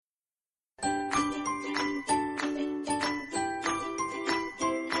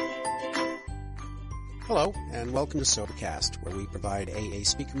Hello, and welcome to Sobercast, where we provide AA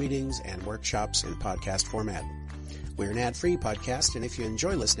speaker meetings and workshops in podcast format. We're an ad-free podcast, and if you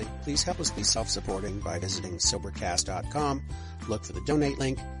enjoy listening, please help us be self-supporting by visiting Sobercast.com, look for the donate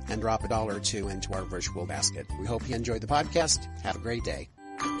link, and drop $1 or $2 into our virtual basket. We hope you enjoy the podcast. Have a great day.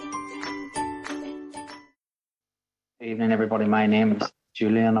 Good evening, everybody. My name is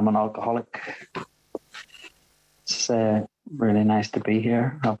Julian. I'm an alcoholic. It's really nice to be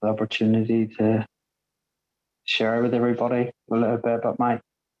here. Have the opportunity to share with everybody a little bit about my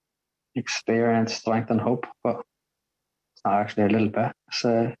experience, strength, and hope. But it's not actually a little bit.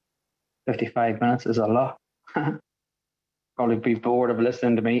 So 55 minutes is a lot. Probably be bored of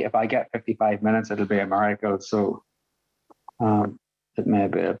listening to me. If I get 55 minutes, it'll be a miracle. So it may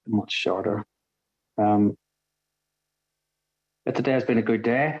be a much shorter. But today has been a good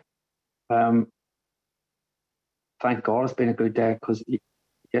day. Thank God it's been a good day, because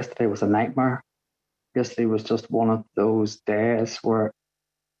yesterday was a nightmare. Yesterday was just one of those days where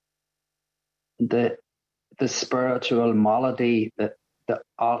the spiritual malady, the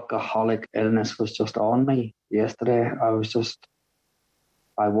alcoholic illness was just on me. Yesterday, I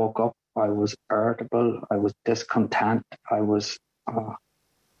woke up, I was irritable, I was discontent,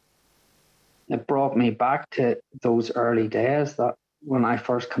 it brought me back to those early days that when I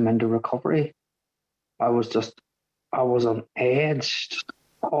first came into recovery, I was on edge just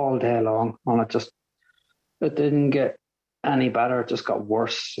all day long, and it didn't get any better. It just got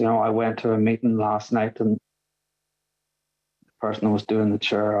worse. You know, I went to a meeting last night, and the person who was doing the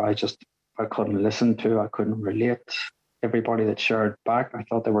chair, I couldn't listen to, I couldn't relate. Everybody that shared back, I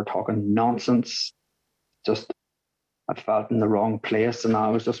thought they were talking nonsense. I felt in the wrong place, and I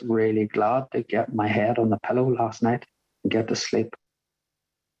was just really glad to get my head on the pillow last night and get to sleep.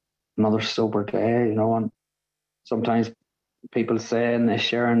 Another sober day, you know, and sometimes people say in the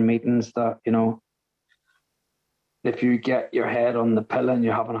sharing meetings that, you know, if you get your head on the pillow and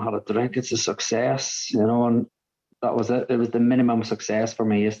you haven't had a drink, it's a success, you know, and that was it. It was the minimum success for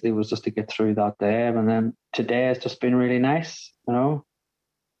me yesterday, was just to get through that day. And then today has just been really nice, you know.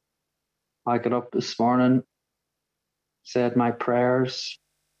 I got up this morning, said my prayers.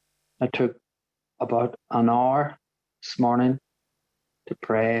 I took about an hour this morning to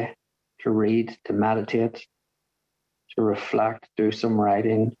pray, to read, to meditate, to reflect, do some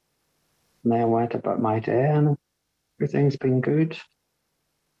writing. And then I went about my day, and everything's been good.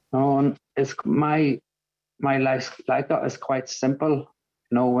 Oh, and it's my life like that is quite simple.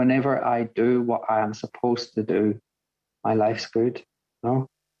 You know, whenever I do what I am supposed to do, my life's good. You know?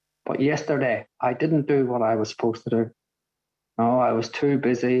 But yesterday, I didn't do what I was supposed to do. No, I was too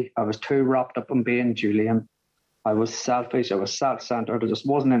busy. I was too wrapped up in being Julian. I was selfish. I was self-centered. I just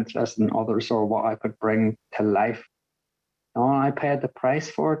wasn't interested in others or what I could bring to life. No, I paid the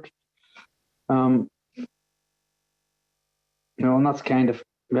price for it. You know, and that's kind of,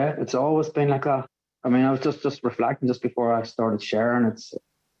 yeah, it's always been like that. I mean, I was just reflecting just before I started sharing.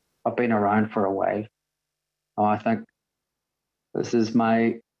 I've been around for a while. I think I've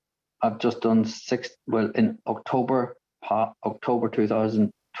just done in October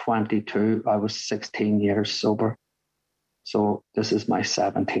 2022, I was 16 years sober. So this is my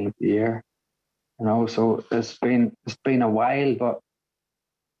 17th year. You know, so it's been a while, but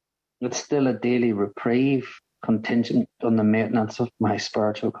it's still a daily reprieve contingent on the maintenance of my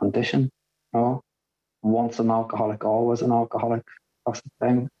spiritual condition. You know, once an alcoholic, always an alcoholic. That's the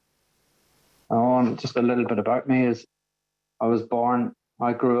thing. You know, and just a little bit about me is I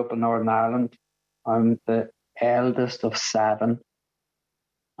grew up in Northern Ireland. I'm the eldest of 7.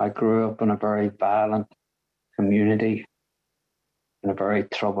 I grew up in a very violent community in a very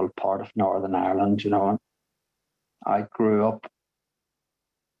troubled part of Northern Ireland, you know. And I grew up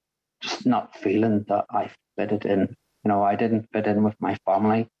just not feeling that I fitted in. You know, I didn't fit in with my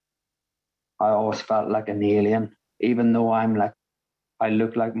family. I always felt like an alien, even though I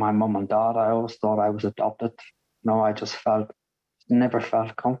look like my mum and dad. I always thought I was adopted. You know, I just never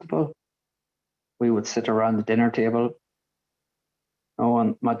felt comfortable. We would sit around the dinner table, you know,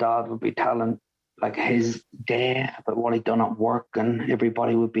 and my dad would be telling like his day about what he'd done at work, and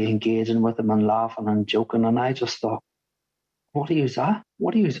everybody would be engaging with him and laughing and joking. And I just thought, what are you at?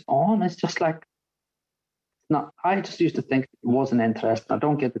 What are you on? It's just like, I just used to think it wasn't interesting. I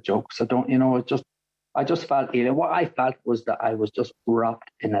don't get the jokes. I don't, you know, I just felt alien. What I felt was that I was just wrapped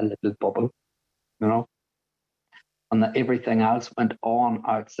in a little bubble, you know, and that everything else went on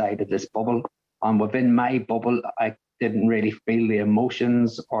outside of this bubble. And within my bubble, I didn't really feel the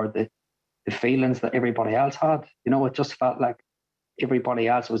emotions or the feelings that everybody else had. You know, it just felt like everybody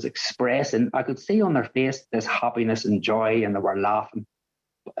else was expressing. I could see on their face this happiness and joy, and they were laughing.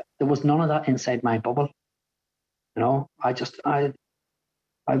 But there was none of that inside my bubble. I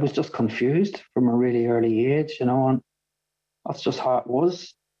was just confused from a really early age, and that's just how it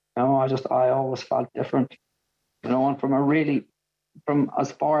was. I always felt different, and from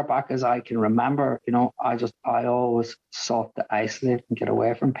as far back as I can remember, I always sought to isolate and get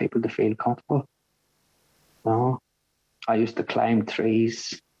away from people to feel comfortable. I used to climb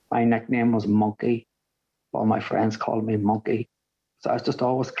trees. My nickname was Monkey. All my friends called me Monkey. So I was just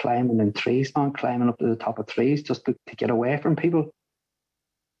always climbing in trees, man, climbing up to the top of trees just to get away from people.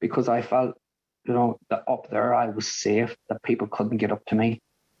 Because I felt, that up there I was safe, that people couldn't get up to me,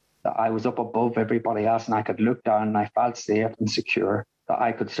 that I was up above everybody else and I could look down and I felt safe and secure, that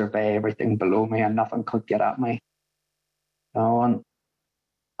I could survey everything below me and nothing could get at me. And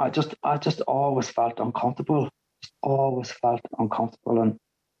I just always felt uncomfortable. And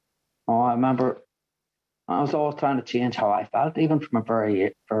I remember I was always trying to change how I felt, even from a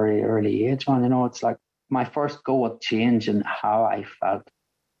very, very early age, man. It's like my first go at changing how I felt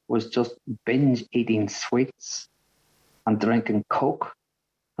was just binge eating sweets and drinking Coke.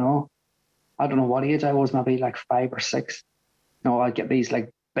 I don't know what age I was, maybe like 5 or 6. I'd get these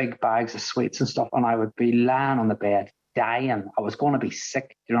like big bags of sweets and stuff, and I would be lying on the bed, dying. I was going to be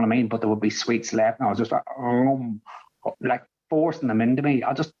sick, you know what I mean? But there would be sweets left, and I was just like forcing them into me.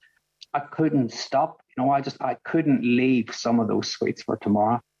 I couldn't stop. I couldn't leave some of those sweets for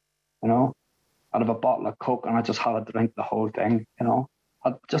tomorrow. Out of a bottle of Coke, and I just had to drink the whole thing.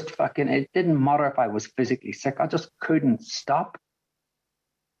 I just it didn't matter if I was physically sick. I just couldn't stop.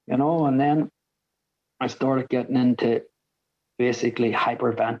 And then I started getting into basically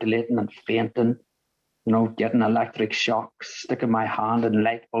hyperventilating and fainting, getting electric shocks, sticking my hand in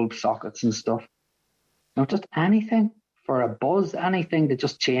light bulb sockets and stuff. Just anything for a buzz, anything to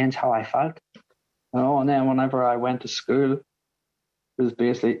just change how I felt. And then whenever I went to school, it was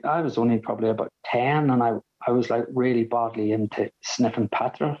basically, I was only probably about 10, and I was like really badly into sniffing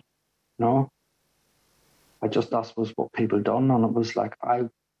petrol. That was what people done, and it was like, I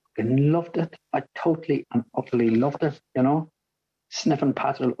fucking loved it. I totally and utterly loved it, sniffing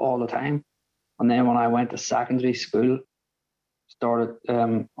petrol all the time. And then when I went to secondary school, started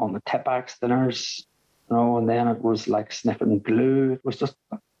on the Tipp-Ex dinners, and then it was like sniffing glue. It was just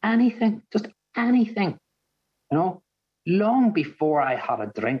anything. Long before I had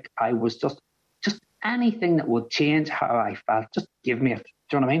a drink, I was just anything that would change how I felt. Just give me it.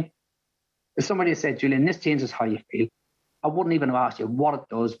 Do you know what I mean? If somebody said, Julian, this changes how you feel, I wouldn't even have asked you what it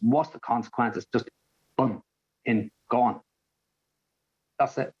does, what's the consequences, just boom, gone.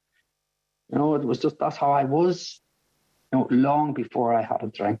 That's it. It was just, that's how I was, long before I had a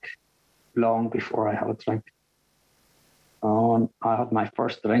drink. And I had my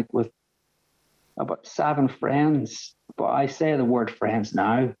first drink with about 7 friends. But I say the word friends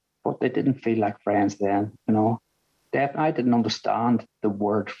now, but they didn't feel like friends then, I didn't understand the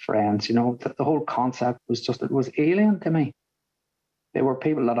word friends, the whole concept was just, it was alien to me. There were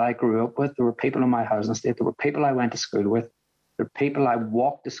people that I grew up with. There were people in my housing estate. There were people I went to school with. There were people I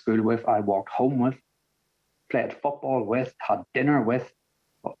walked to school with, I walked home with, played football with, had dinner with.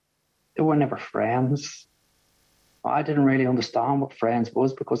 But they were never friends. I didn't really understand what friends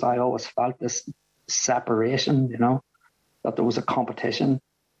was, because I always felt this separation, that there was a competition,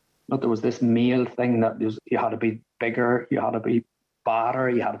 that there was this male thing that you had to be bigger, you had to be badder,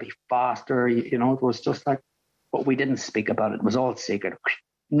 you had to be faster, it was just like, but we didn't speak about it. It was all secret.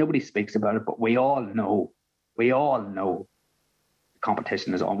 Nobody speaks about it, but we all know the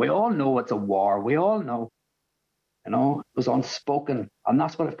competition is on. We all know it's a war. We all know, it was unspoken. And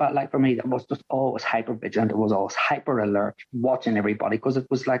that's what it felt like for me. It was just always hyper vigilant. It was always hyper alert, watching everybody, because it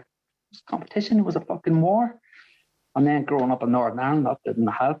was like, it was competition. It was a fucking war. And then growing up in Northern Ireland, that didn't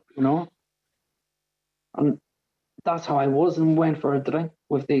help, And that's how I was, and went for a drink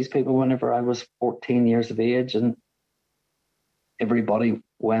with these people whenever I was 14 years of age, and everybody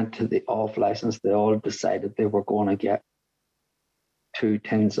went to the off license. They all decided they were going to get 2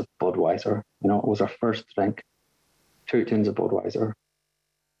 tins of Budweiser. It was our first drink, 2 tins of Budweiser.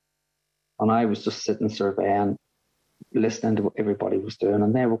 And I was just sitting surveying, listening to what everybody was doing,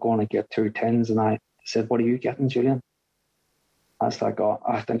 and they were going to get 2 tins. And I said, "What are you getting, Julian?" I was like, "Oh,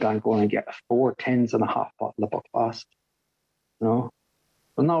 I think I'm going to get 4 tins and a half bottle of Buckfast."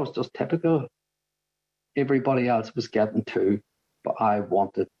 And that was just typical. Everybody else was getting 2, but I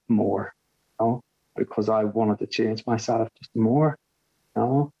wanted more, because I wanted to change myself just more.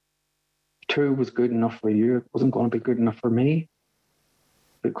 2 was good enough for you. It wasn't going to be good enough for me,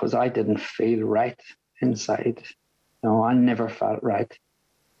 because I didn't feel right inside. I never felt right.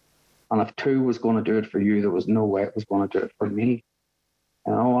 And if 2 was going to do it for you, there was no way it was going to do it for me.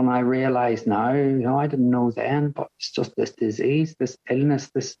 And I realize now, I didn't know then, but it's just this disease, this illness,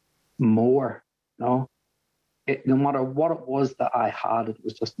 this more, no matter what it was that I had, it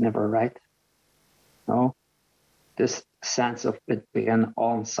was just never right. This sense of it being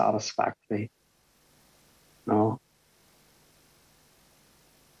unsatisfactory.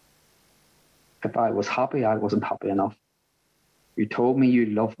 If I was happy, I wasn't happy enough. You told me you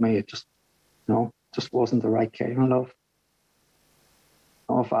loved me, it just wasn't the right kind of love.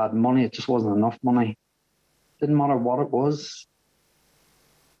 If I had money, it just wasn't enough money. Didn't matter what it was.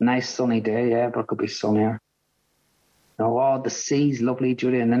 Nice sunny day, yeah, but it could be sunnier. The sea's lovely,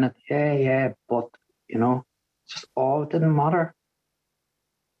 Julian, isn't it? Yeah, but, just all didn't matter.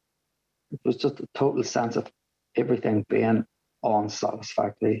 It was just a total sense of everything being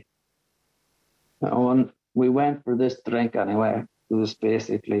unsatisfactory. And we went for this drink anyway. It was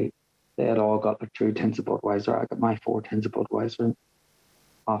basically, they had all got their 2 tins of Budweiser. I got my 4 tins of Budweiser,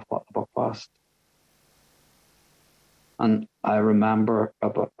 half bottle of Buckfast. And I remember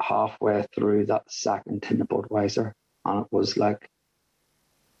about halfway through that second tin of Budweiser, and it was like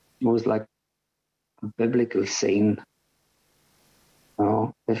a biblical scene.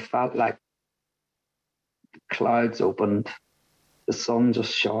 It felt like the clouds opened, the sun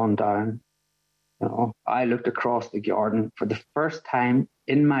just shone down. I looked across the garden for the first time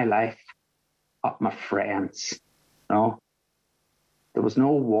in my life at my friends. There was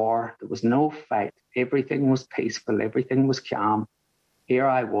no war, there was no fight. Everything was peaceful, everything was calm. Here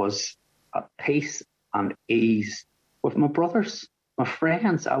I was at peace and ease with my brothers, my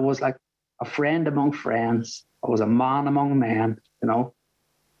friends. I was like a friend among friends. I was a man among men,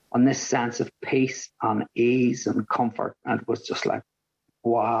 on this sense of peace and ease and comfort. And it was just like,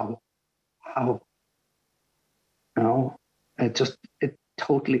 wow. It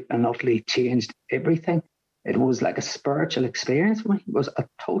totally and utterly changed everything. It was like a spiritual experience for me. It was a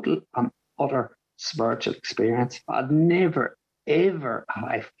total and utter spiritual experience. I'd never, ever have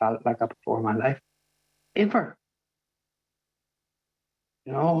I felt like that before in my life. Ever.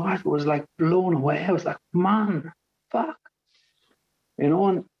 I was like blown away. I was like, man, fuck.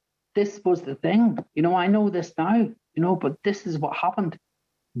 And this was the thing. I know this now, but this is what happened.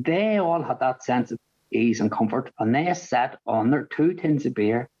 They all had that sense of ease and comfort, and they sat on their 2 tins of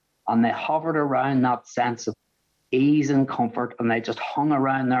beer and they hovered around that sense of ease and comfort, and they just hung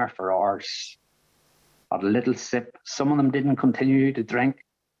around there for hours. Had a little sip. Some of them didn't continue to drink.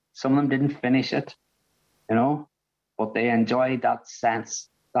 Some of them didn't finish it, but they enjoyed that sense,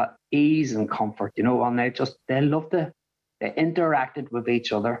 that ease and comfort, and they loved it. They interacted with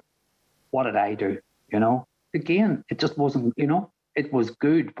each other. What did I do? Again, it just wasn't, it was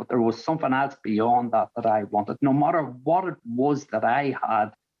good, but there was something else beyond that I wanted. No matter what it was that I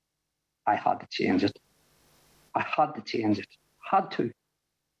had to change it. I had to change it. Had to.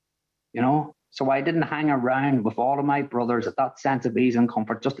 So I didn't hang around with all of my brothers at that sense of ease and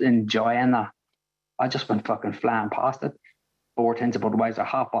comfort, just enjoying that. I just went fucking flying past it. 4 tins of Budweiser,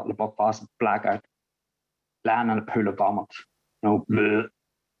 half bottle of Buckfast, blackout, lying in a pool of vomit. Bleh.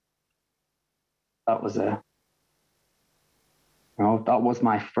 That was that was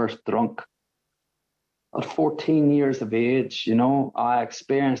my first drunk. At 14 years of age, I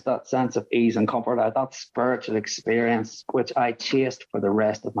experienced that sense of ease and comfort, that spiritual experience, which I chased for the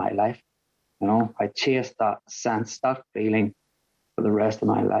rest of my life. I chased that sense, that feeling for the rest of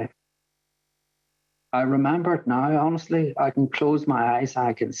my life. I remember it now, honestly. I can close my eyes,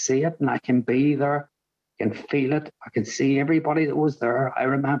 I can see it, and I can be there, I can feel it, I can see everybody that was there. I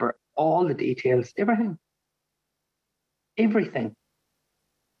remember all the details, everything.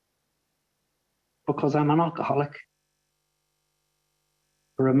 Because I'm an alcoholic.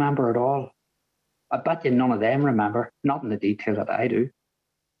 I remember it all. I bet you none of them remember, not in the detail that I do.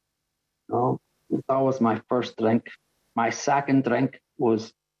 That was my first drink. My second drink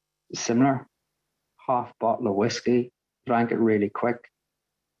was similar. Half bottle of whiskey, drank it really quick,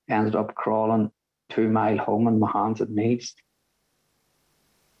 ended up crawling 2 mile home on my hands and knees.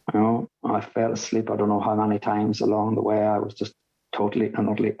 I fell asleep. I don't know how many times along the way. I was just totally and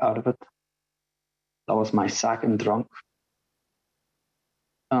utterly out of it. That was my second drunk.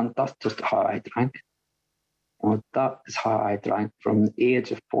 And that's just how I drank. That is how I drank from the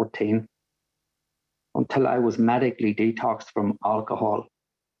age of 14 until I was medically detoxed from alcohol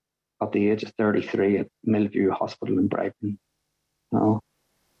at the age of 33 at Millview Hospital in Brighton. And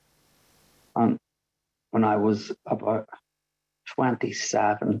when I was about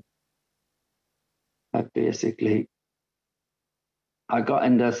 27, I got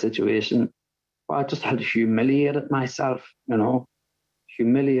into a situation where I just had humiliated myself,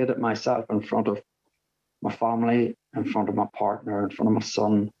 humiliated myself in front of my family, in front of my partner, in front of my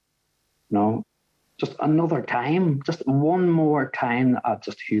son, just another time, just one more time that I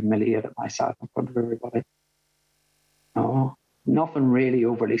just humiliated myself in front of everybody. No, nothing really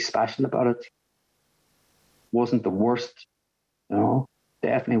overly special about it. Wasn't the worst,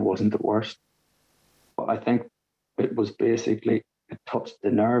 definitely wasn't the worst. But I think it was basically, it touched the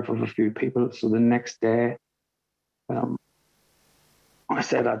nerve of a few people. So the next day, I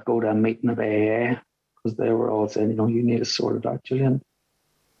said I'd go to a meeting of AA because they were all saying, you need to sort it out, Julian.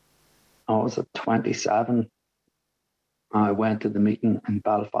 I was at 27. I went to the meeting in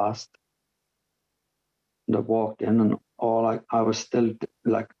Belfast. And I walked in and I was still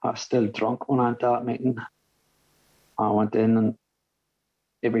drunk when I went to that meeting. I went in and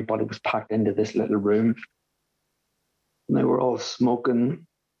everybody was packed into this little room. And they were all smoking.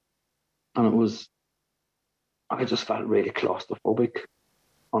 And I just felt really claustrophobic.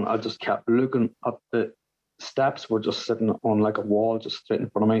 And I just kept looking at the steps were just sitting on like a wall just straight in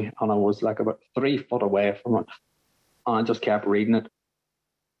front of me. And I was like about 3 foot away from it. And I just kept reading it.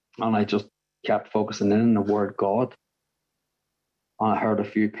 And I just kept focusing in on the word God. And I heard a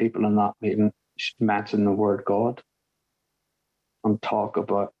few people in that meeting mention the word God and talk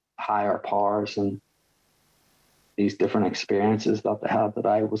about higher powers and these different experiences that they had that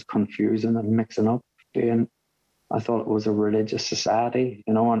I was confusing and mixing up. And I thought it was a religious society,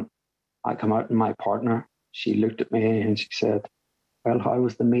 and I come out and my partner, she looked at me and she said, well, how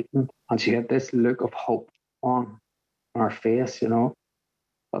was the meeting? And she had this look of hope on her face, that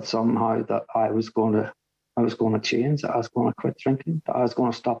somehow that I was going to change, that I was going to quit drinking, that I was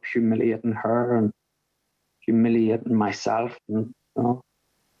going to stop humiliating her and humiliating myself, but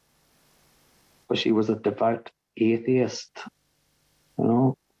she was a devout atheist,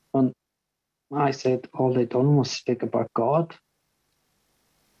 and I said all they done was speak about God.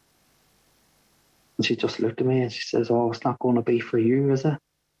 And she just looked at me and she says, oh, it's not going to be for you, is it?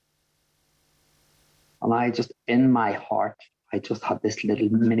 And I just, in my heart, I just had this little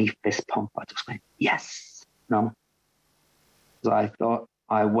mini fist pump. I just went, yes, So I thought,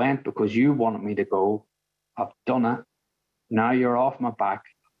 I went because you wanted me to go. I've done it. Now you're off my back.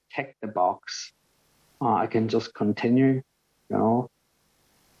 Tick the box. I can just continue,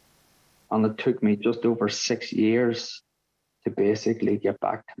 And it took me just over 6 years to basically get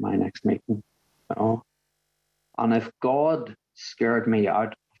back to my next meeting, And if God scared me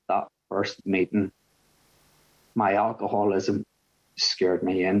out of that first meeting, my alcoholism scared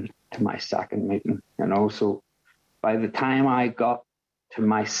me in to my second meeting, So by the time I got to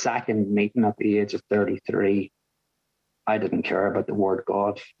my second meeting at the age of 33, I didn't care about the word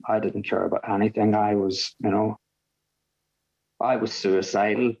God. I didn't care about anything. I was, I was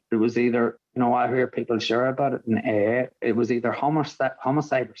suicidal. It was either, I hear people share about it in AA. It was either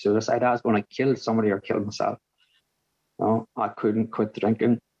homicide or suicide. I was going to kill somebody or kill myself. I couldn't quit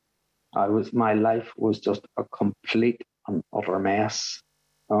drinking. My life was just a complete and utter mess.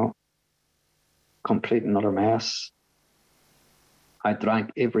 Complete and utter mess. I drank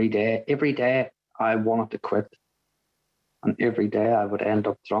every day. Every day I wanted to quit. And every day I would end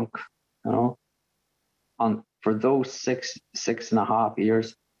up drunk, And for those six and a half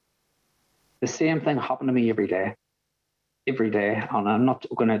years, the same thing happened to me every day. Every day. And I'm not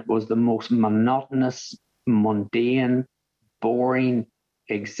joking, it was the most monotonous, mundane, boring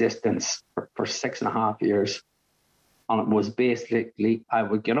existence for 6.5 years. And it was basically, I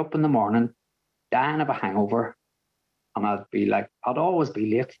would get up in the morning, dying of a hangover, and I'd always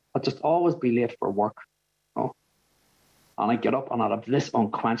be late. I'd just always be late for work. And I'd get up and I'd have this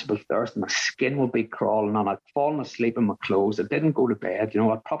unquenchable thirst, and my skin would be crawling, and I'd fallen asleep in my clothes. I didn't go to bed,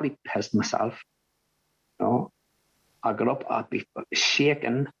 I'd probably pissed myself. I'd get up, I'd be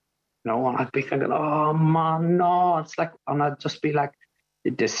shaking, and I'd be thinking, oh man, no. It's like, and I'd just be like,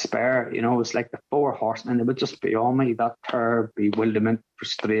 the despair, it's like the 4 horsemen. It would just be on me, that terror, bewilderment,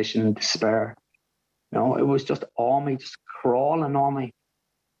 frustration, despair. It was just on me, just crawling on me.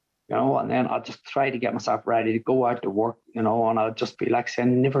 And then I'd just try to get myself ready to go out to work, and I'd just be like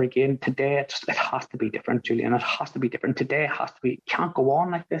saying, never again. Today, it has to be different, Julian. It has to be different. Today, it has to be. It can't go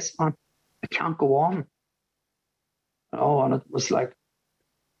on like this, man. It can't go on. And it was like,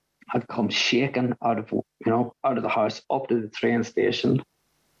 I'd come shaking out of the house, up to the train station.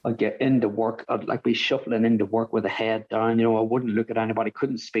 I'd get into work. I'd be shuffling into work with the head down. I wouldn't look at anybody,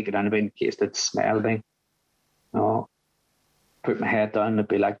 couldn't speak at anybody in case they'd smell me. Put my head down and it'd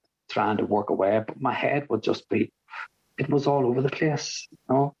be like trying to work away, but my head would just be, it was all over the place.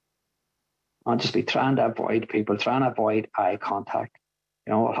 I'd just be trying to avoid people, trying to avoid eye contact.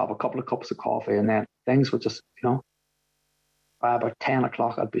 I'll have a couple of cups of coffee, and then things would just, by about 10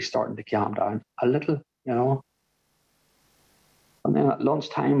 o'clock, I'd be starting to calm down a little, And then at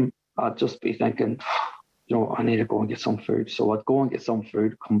lunchtime, I'd just be thinking, I need to go and get some food. So I'd go and get some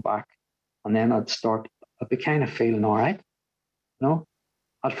food, come back, and then I'd be kind of feeling all right.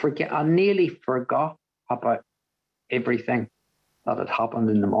 I nearly forgot about everything that had happened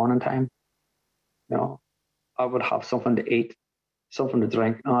in the morning time. I would have something to eat, something to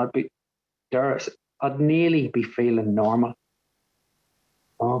drink, and I'd nearly be feeling normal.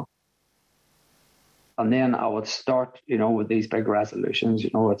 And then I would start, with these big resolutions.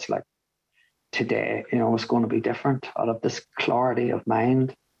 It's like, today, it's going to be different. I'd have this clarity of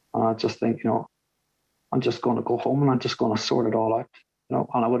mind, and I just think, I'm just going to go home and I'm just going to sort it all out.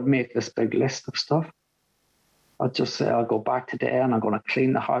 And I would make this big list of stuff. I'd just say, I'll go back today and I'm going to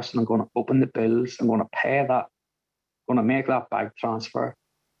clean the house and I'm going to open the bills. I'm going to pay that. I'm going to make that bank transfer.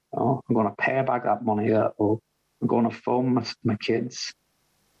 I'm going to pay back that money that I owe. I'm going to phone my kids.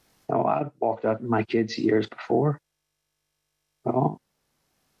 I'd walked out with my kids years before. I'm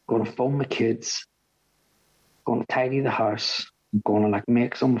going to phone my kids. I'm going to tidy the house. I'm going to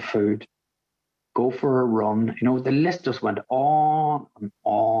make some food. Go for a run. The list just went on and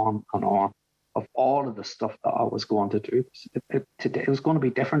on and on of all of the stuff that I was going to do. Today it was going to be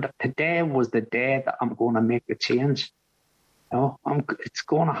different. Today was the day that I'm going to make the change. It's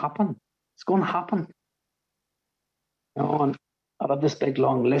going to happen. It's going to happen. And I'll have this big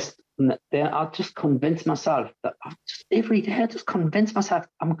long list, and then I'll just convince myself that every day I just convince myself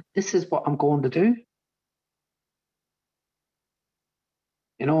this is what I'm going to do.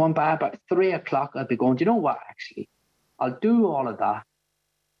 And by about 3 o'clock, I'll be going, do you know what, actually? I'll do all of that,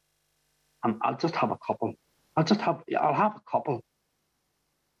 and I'll just have a couple. I'll have a couple.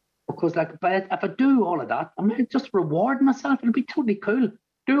 Because if I do all of that, I might just reward myself. It'll be totally cool.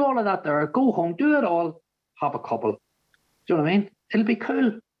 Do all of that there, go home, do it all, have a couple. Do you know what I mean? It'll be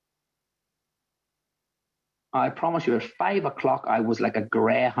cool. I promise you, at 5 o'clock, I was like a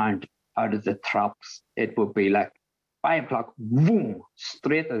greyhound out of the traps. It would be like 5 o'clock, boom,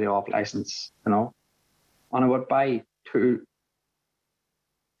 straight to the off license, And I would buy 2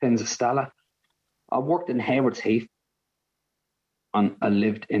 tins of Stella. I worked in Haywards Heath, and I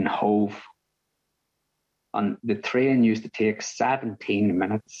lived in Hove. And the train used to take 17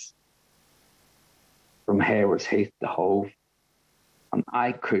 minutes from Haywards Heath to Hove. And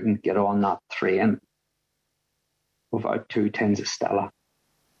I couldn't get on that train without 2 tins of Stella.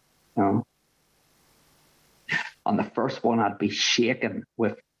 On the first one, I'd be shaking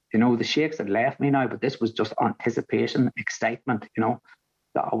with, the shakes had left me now, but this was just anticipation, excitement,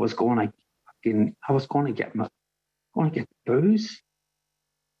 that I was going to get booze,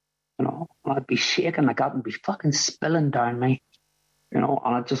 and I'd be shaking like that and be fucking spilling down me, and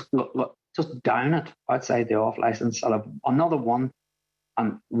I'd just just down it outside the off license. I'll have another one,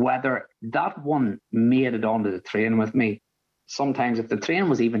 and whether that one made it onto the train with me, sometimes if the train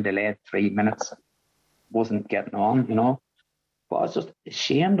was even delayed 3 minutes, wasn't getting on, But I was just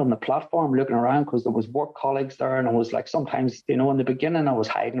ashamed on the platform looking around because there was work colleagues there, and I was like, sometimes, in the beginning I was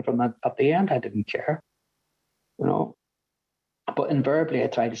hiding from that. At the end, I didn't care, But invariably, I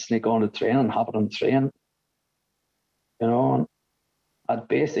tried to sneak on the train and hop it on the train, And I'd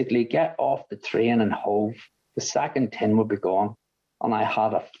basically get off the train in Hove. The second tin would be gone, and I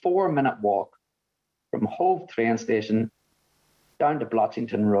had a 4-minute walk from Hove train station down to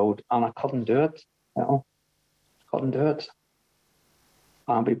Blatchington Road, and I couldn't do it. Couldn't do it.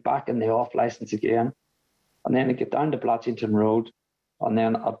 I'll be back in the off license again. And then I'd get down to Blatchington Road, and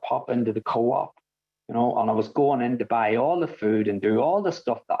then I'd pop into the co-op, and I was going in to buy all the food and do all the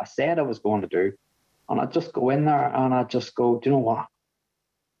stuff that I said I was going to do. And I'd just go in there and I'd just go, do you know what?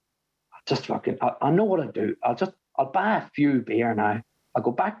 I know what I do. I'll buy a few beer now. I'll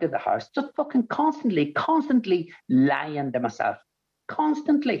go back to the house, just fucking constantly lying to myself.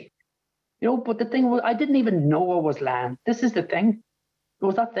 Constantly. But the thing was, I didn't even know I was lying. This is the thing. It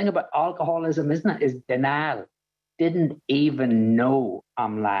was that thing about alcoholism, isn't it? Is denial. Didn't even know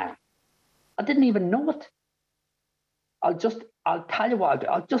I'm lying. I didn't even know it. I'll tell you what I'll do.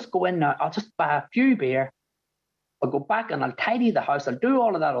 I'll just go in now. I'll just buy a few beer. I'll go back and I'll tidy the house. I'll do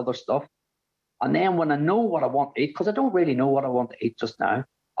all of that other stuff. And then when I know what I want to eat, because I don't really know what I want to eat just now,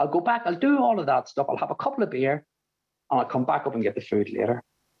 I'll go back. I'll do all of that stuff. I'll have a couple of beer, and I'll come back up and get the food later.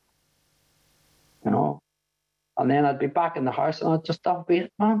 And then I'd be back in the house, and I'd just be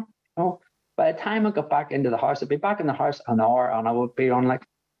it, man. By the time I got back into the house, I'd be back in the house an hour, and I would be on like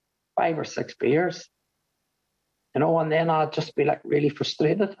 5 or 6 beers. And then I'd just be like really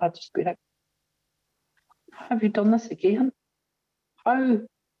frustrated. I'd just be like, have you done this again? How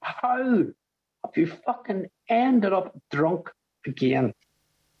have you fucking ended up drunk again?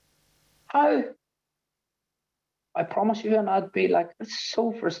 How? I promise you. And I'd be like, it's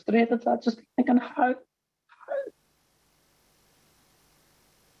so frustrated. I'd just be thinking, how?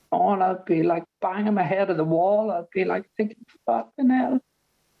 Oh, and I'd be like banging my head at the wall. I'd be like thinking, fucking hell.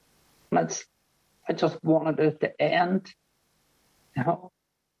 And I just wanted it to end. You know,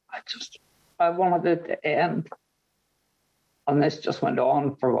 I wanted it to end. And this just went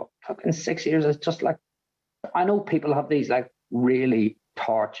on for what, fucking 6 years. It's just like, I know people have these like really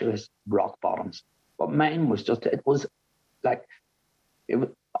tortuous rock bottoms, but mine was just, it was like, it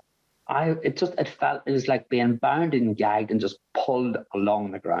felt, it was like being bound and gagged and just pulled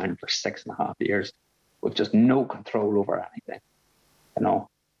along the ground for 6.5 years with just no control over anything, you know.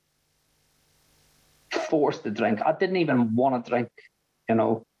 Forced to drink. I didn't even want to drink, you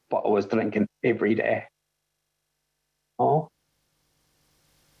know, but I was drinking every day. Oh.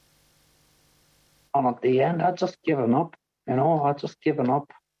 And at the end, I'd just given up, you know, I'd just given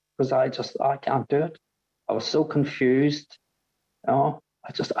up because I can't do it. I was so confused, you know,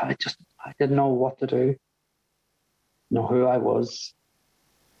 I didn't know what to do, know who I was,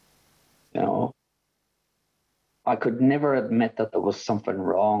 you know. I could never admit that there was something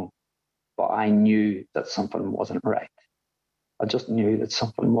wrong, but I knew that something wasn't right. I just knew that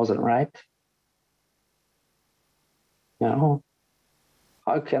something wasn't right. You know,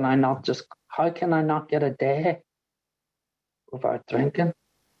 how can I not get a day without drinking?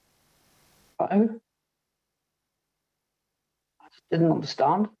 How? I just didn't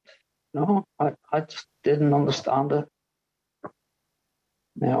understand it. No, I just didn't understand it.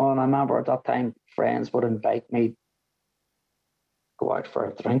 You know, and I remember at that time, friends would invite me to go out for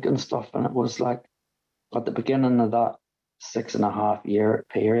a drink and stuff. And it was like, at the beginning of that 6.5 year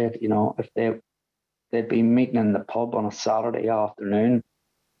period, you know, if they'd be meeting in the pub on a Saturday afternoon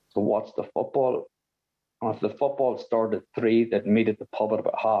to watch the football. And if the football started at 3, they'd meet at the pub at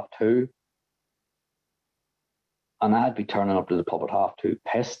about 2:30. And I'd be turning up to the pub at 2:30,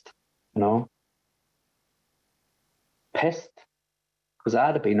 pissed, you know. Pissed. Because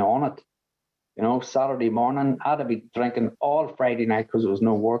I'd have been on it. You know, Saturday morning, I'd have been drinking all Friday night because there was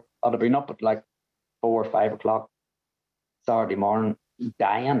no work. I'd have been up at like 4 or 5 o'clock Saturday morning,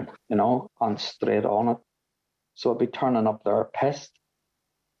 dying, you know, and straight on it. So I'd be turning up there pissed.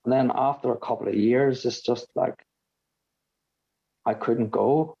 And then after a couple of years, it's just like I couldn't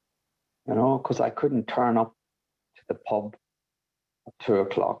go, you know, because I couldn't turn up to the pub at 2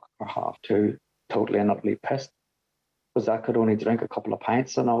 o'clock or 2:30, totally and utterly pissed, because I could only drink a couple of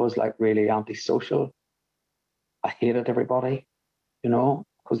pints and I was like really antisocial. I hated everybody, you know,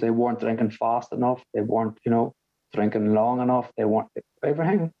 because they weren't drinking fast enough. They weren't, you know, drinking long enough. They weren't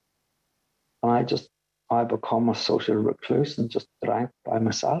everything. And I become a social recluse and just drank by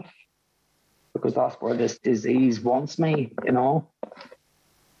myself, because that's where this disease wants me, you know,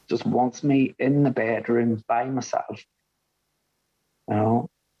 just wants me in the bedroom by myself, you know,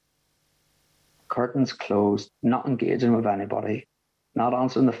 curtains closed, not engaging with anybody, not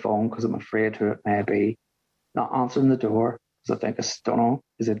answering the phone because I'm afraid who it may be, not answering the door because I think it's, don't know,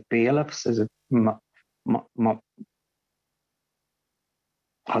 is it bailiffs? Is it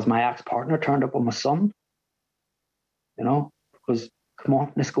has my ex-partner turned up on my son? You know, because come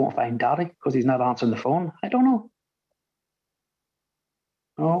on, let's go and find daddy because he's not answering the phone. I don't know.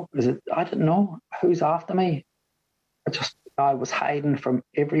 No, is it? I didn't know who's after me. I was hiding from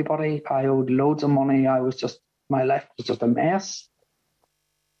everybody. I owed loads of money. My life was just a mess.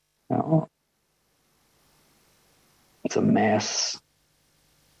 You know, it's a mess.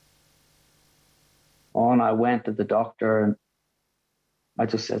 Oh, and I went to the doctor and I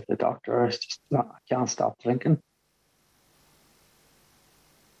just said to the doctor, I can't stop drinking.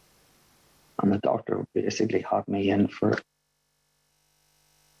 And the doctor basically had me in for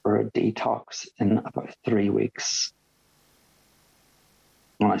a detox in about 3 weeks.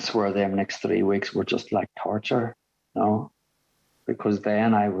 And I swear them next 3 weeks were just like torture, you know, because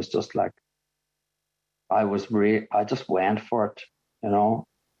then I was just like, I just went for it, you know.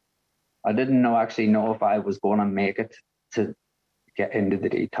 I didn't actually know if I was going to make it to get into the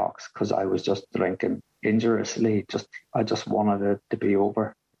detox because I was just drinking injuriously. I just wanted it to be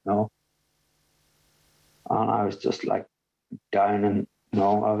over, you know. And I was just like down and, you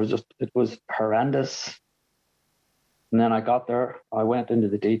know, it was horrendous. And then I got there, I went into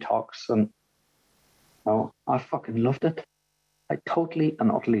the detox and, you know, I fucking loved it. I totally and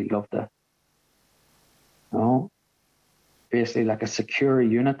utterly loved it. You know, basically like a secure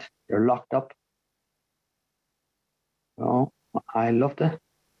unit, you're locked up. You know, I loved it.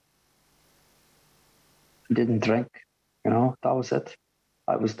 I didn't drink, you know, that was it.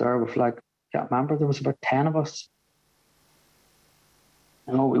 I was there with like, I can't remember, there was about 10 of us.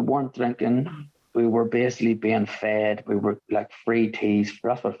 You know, we weren't drinking. we were basically being fed. We were like free teas.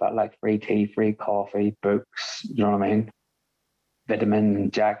 That's what it felt like: free tea, free coffee, books. You know what I mean? Vitamin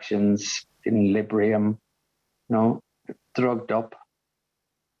injections, in Librium. You know, drugged up.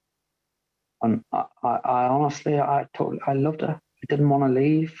 And I honestly, I loved it. I didn't want to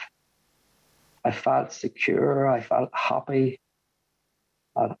leave. I felt secure. I felt happy.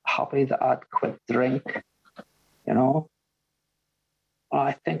 Happy that I'd quit drink. You know. When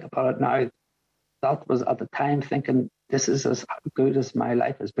I think about it now, that was at the time thinking, this is as good as my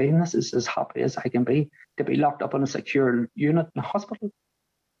life has been. This is as happy as I can be. To be locked up in a secure unit in a hospital,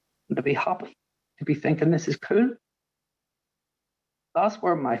 and to be happy, to be thinking this is cool. That's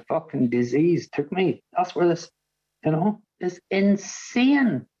where my fucking disease took me. That's where this, is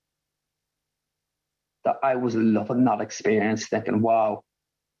insane that I was loving that experience, thinking, wow,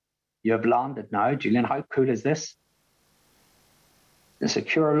 you have landed now, Julian. How cool is this? A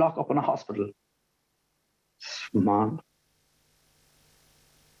secure lockup in a hospital. Man,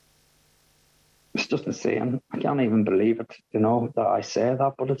 it's just insane. I can't even believe it, that I say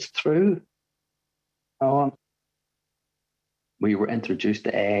that, but it's true. We were introduced to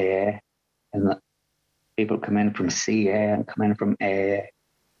AA, and that people come in from CA and come in from AA,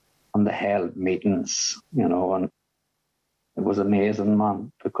 and they held meetings, and it was amazing,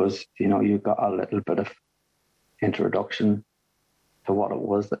 man, because, you got a little bit of introduction to what it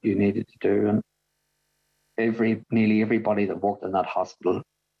was that you needed to do. And nearly everybody that worked in that hospital,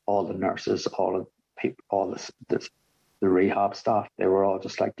 all the nurses, all of people, all the rehab staff, they were all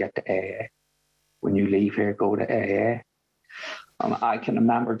just like, get to AA. When you leave here, go to AA. And I can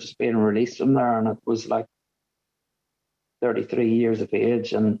remember just being released from there, and it was like 33 years of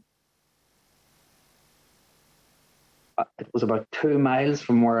age, and it was about 2 miles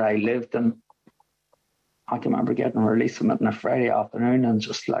from where I lived, and I can remember getting released from it on a Friday afternoon and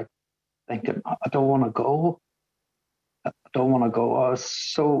just like thinking, I don't want to go. I don't want to go. I was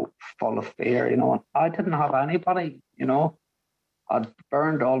so full of fear, and I didn't have anybody, I'd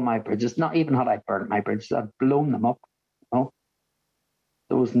burned all my bridges. Not even had I burnt my bridges, I'd blown them up,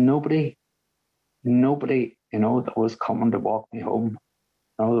 There was nobody, that was coming to walk me home.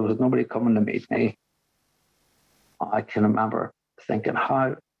 There was nobody coming to meet me. I can remember thinking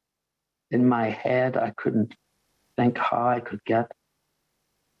how, in my head, I couldn't think how I could get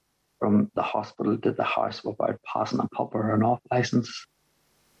from the hospital to the house without passing a pub or an off license.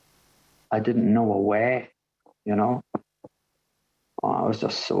 I didn't know a way, I was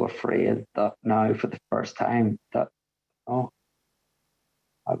just so afraid that now, for the first time, that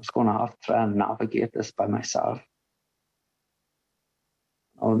I was going to have to try and navigate this by myself.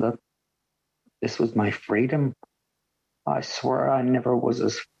 That this was my freedom. I swear I never was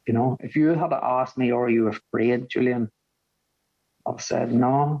as, if you had asked me, are you afraid, Julian? I've said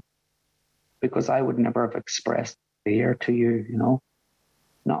no, because I would never have expressed fear to you,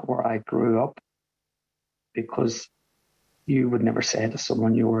 not where I grew up, because you would never say to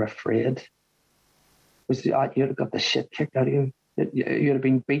someone you were afraid. Because you'd have got the shit kicked out of you. You'd have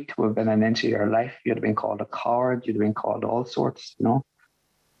been beat to within an inch of your life. You'd have been called a coward. You'd have been called all sorts,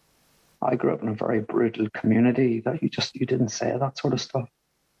 I grew up in a very brutal community that you didn't say that sort of stuff.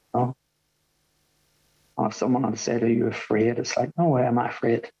 And if someone had said, are you afraid? It's like, no way am I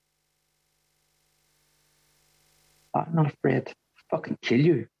afraid. I'm not afraid. I'll fucking kill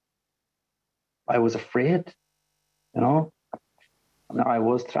you. I was afraid, And I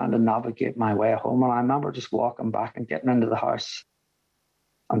was trying to navigate my way home. And I remember just walking back and getting into the house,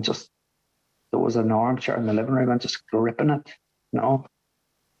 and there was an armchair in the living room and just gripping it,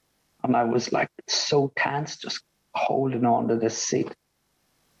 And I was like so tense, just holding on to this seat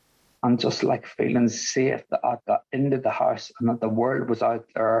and just like feeling safe that I got into the house and that the world was out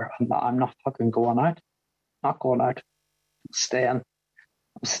there and that I'm not fucking going out. Not going out. I'm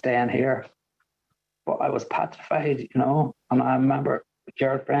staying here. But I was petrified, And I remember a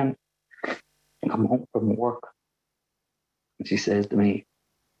girlfriend come home from work, and she says to me,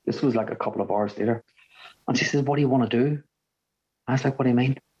 this was like a couple of hours later, and she says, what do you want to do? I was like, what do you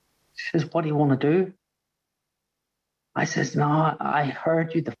mean? She says, what do you want to do? I says, no, I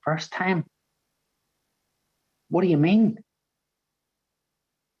heard you the first time. What do you mean?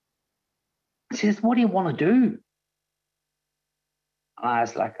 She says, what do you want to do? And I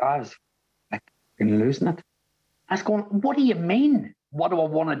was like losing it. I was going, what do you mean? What do I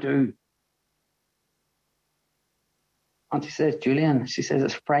want to do? And she says, Julian, she says,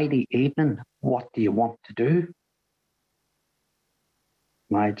 it's Friday evening. What do you want to do?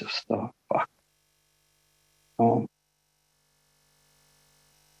 And I just thought, fuck.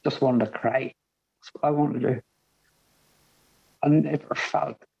 Just wanted to cry. That's what I wanted to do. I never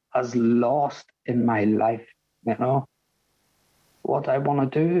felt as lost in my life, you know, what I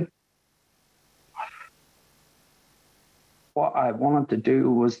want to do. What I wanted to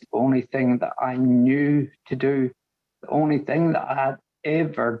do was the only thing that I knew to do. The only thing that I had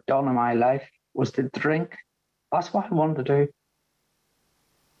ever done in my life was to drink. That's what I wanted to do.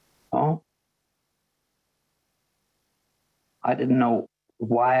 Oh, I didn't know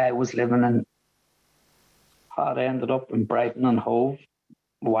why I was living in, how I ended up in Brighton and Hove,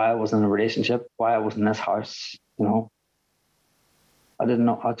 why I was in a relationship, why I was in this house, you know. I didn't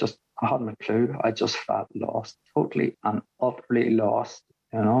know. I hadn't a clue. I just felt lost, totally and utterly lost,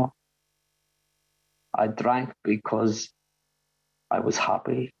 you know. I drank because I was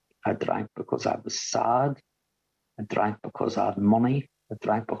happy. I drank because I was sad. I drank because I had money. I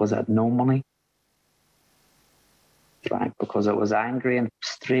drank because I had no money. I drank because I was angry and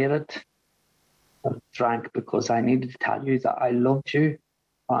frustrated. I drank because I needed to tell you that I loved you.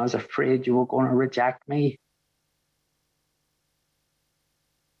 I was afraid you were going to reject me.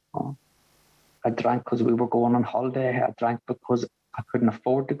 I drank because we were going on holiday. I drank because I couldn't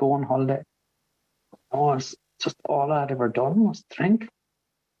afford to go on holiday. Oh, it's just all I'd ever done was drink.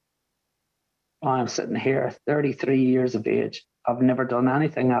 I'm sitting here, 33 years of age. I've never done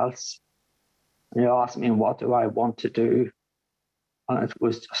anything else. You ask me, what do I want to do? And it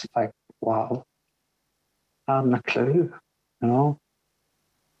was just like, wow, I hadn't a clue, you know.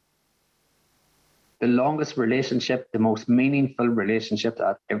 The longest relationship, the most meaningful relationship that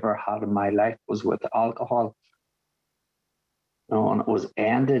I've ever had in my life was with alcohol. You know, and it was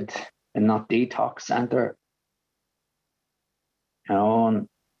ended in that detox center. You know, and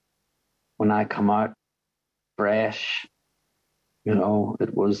when I come out fresh, you know,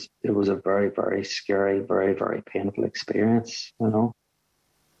 it was a very, very scary, very, very painful experience, you know.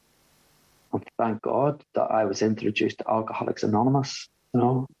 And thank God that I was introduced to Alcoholics Anonymous, you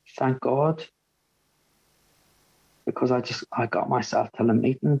know, thank God. Because I got myself to the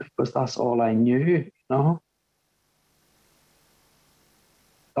meeting because that's all I knew, you know.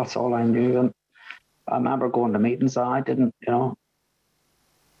 That's all I knew. And I remember going to meetings and I didn't, you know,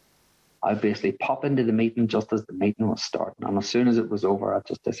 I basically pop into the meeting just as the meeting was starting. And as soon as it was over, I'd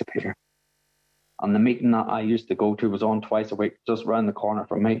just disappear. And the meeting that I used to go to was on twice a week, just round the corner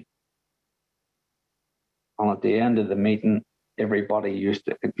from me. And at the end of the meeting, everybody used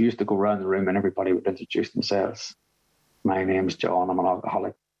to go around the room and everybody would introduce themselves. My name's John, I'm an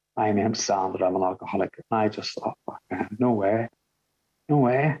alcoholic. My name's Sandra, I'm an alcoholic. And I just thought, no way, no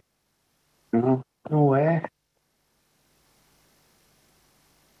way, no way.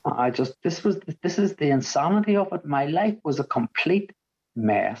 This is the insanity of it. My life was a complete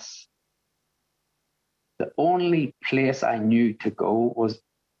mess. The only place I knew to go was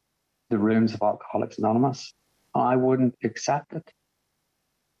the rooms of Alcoholics Anonymous. And I wouldn't accept it.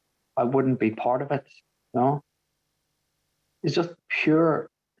 I wouldn't be part of it, you know. It's just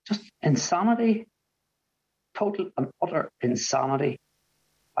pure, just insanity, total and utter insanity.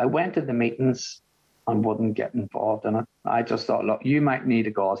 I went to the meetings and wouldn't get involved in it. I just thought, look, you might need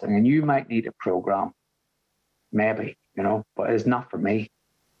a God thing and you might need a program, maybe, you know, but it's not for me.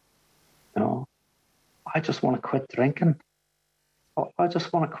 You know, I just want to quit drinking. I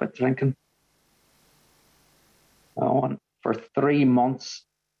just want to quit drinking. You know, and for 3 months,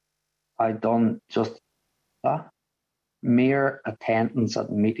 I done just that. Mere attendance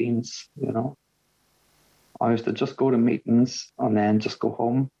at meetings, you know. I used to just go to meetings and then just go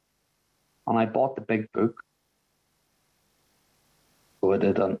home. And I bought the big book. So I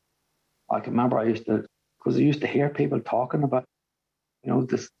did. And I can remember because I used to hear people talking about, you know,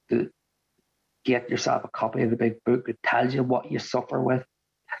 get yourself a copy of the big book. It tells you what you suffer with,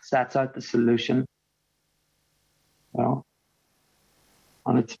 sets out the solution, you know.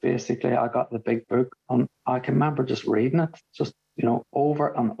 And it's basically, I got the big book and I can remember just reading it, just, you know,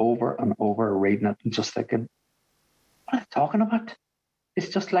 over and over and over reading it and just thinking, what are they talking about? It's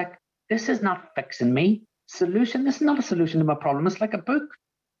just like, this is not fixing me. Solution, this is not a solution to my problem. It's like a book.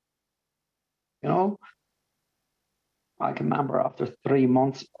 You know, I can remember after 3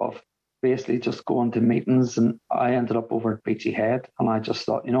 months of basically just going to meetings and I ended up over at Beachy Head and I just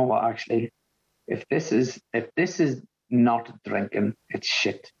thought, you know what, actually, if this is not drinking, it's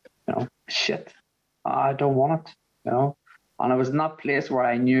shit, you know, shit. I don't want it, you know. And I was in that place where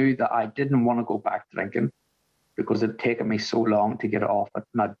I knew that I didn't want to go back drinking because it had taken me so long to get off it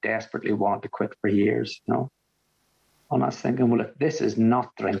and I desperately wanted to quit for years, you know. And I was thinking, well, if this is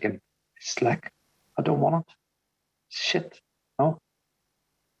not drinking, it's like, I don't want it. Shit, you know.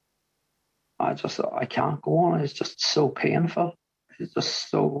 I just thought, I can't go on. It's just so painful. It's just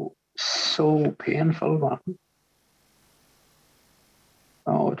so painful, man.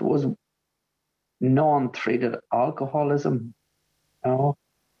 Oh, it was non-treated alcoholism, you know,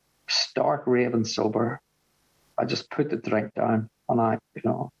 stark raving sober. I just put the drink down, and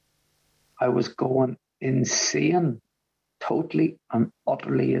I was going insane, totally and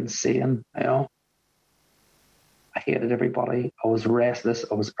utterly insane, you know. I hated everybody. I was restless.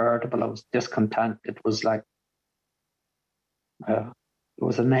 I was irritable. I was discontent. It was like, it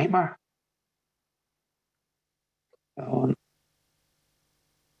was a nightmare. You know, and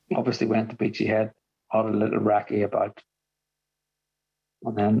obviously went to Beachy Head, had a little recce about,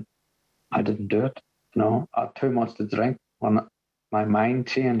 and then I didn't do it. You know, I had too much to drink when my mind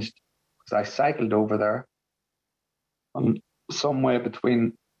changed, because I cycled over there, and somewhere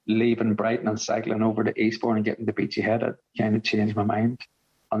between leaving Brighton and cycling over to Eastbourne and getting to Beachy Head, it kind of changed my mind.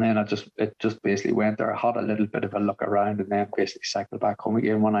 And then it just basically went there. I had a little bit of a look around, and then basically cycled back home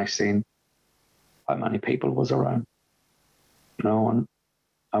again when I seen how many people was around. You know, and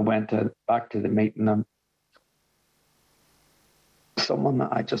I went back to the meeting, and someone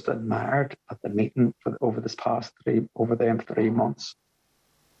that I just admired at the meeting over them 3 months,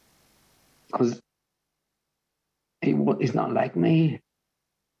 because he's not like me,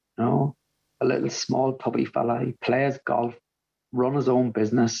 you know, a little small tubby fella. He plays golf, run his own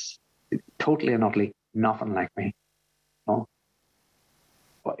business, totally and utterly nothing like me, you know.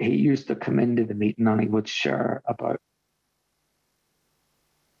 But he used to come into the meeting and he would share about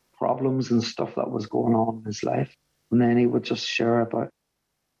problems and stuff that was going on in his life. And then he would just share about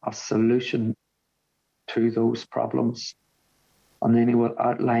a solution to those problems. And then he would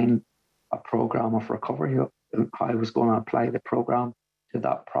outline a program of recovery, how he was going to apply the program to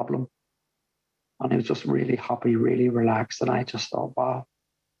that problem. And he was just really happy, really relaxed. And I just thought, wow,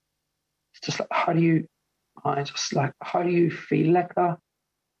 it's just like, how do you feel like that?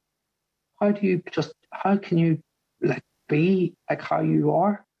 How can you like be like how you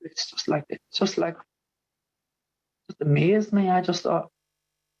are? It just amazed me. I just thought,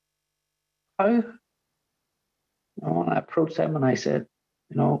 how? You know, and I approached him and I said,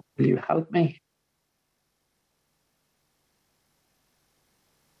 you know, will you help me?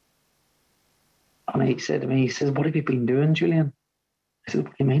 And he said to me, he says, what have you been doing, Julian? I said,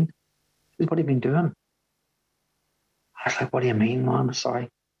 what do you mean? He says, what have you been doing? I was like, what do you mean, man? Sorry. He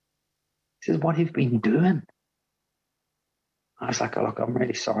says, what have you been doing? I was like, oh, look, I'm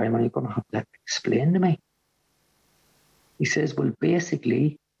really sorry, man. You're going to have to explain to me. He says, well,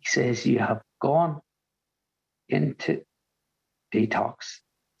 basically, he says, you have gone into detox.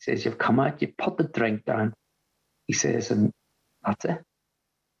 He says, you've come out, you put the drink down. He says, and that's it.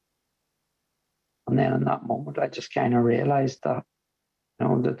 And then in that moment, I just kind of realized that, you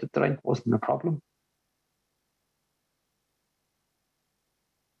know, that the drink wasn't the problem.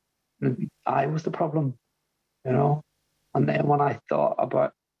 I was the problem, you know. And then when I thought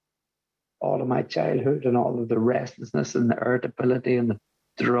about all of my childhood and all of the restlessness and the irritability and the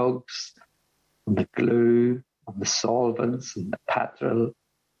drugs and the glue and the solvents and the petrol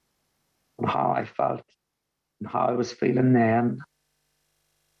and how I felt and how I was feeling then,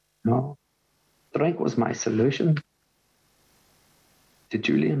 you know, drink was my solution to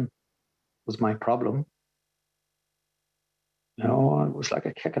Julian, was my problem. You know, it was like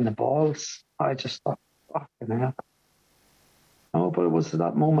a kick in the balls. I just thought, fucking hell. No, but it was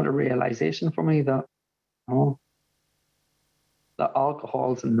that moment of realization for me that, you know, the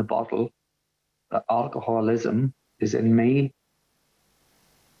alcohol's in the bottle, the alcoholism is in me.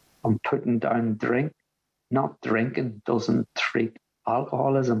 I'm putting down drink. Not drinking doesn't treat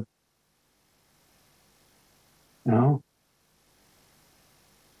alcoholism. You know?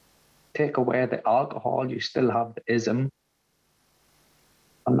 Take away the alcohol, you still have the ism.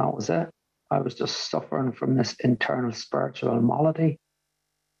 And that was it. I was just suffering from this internal spiritual malady.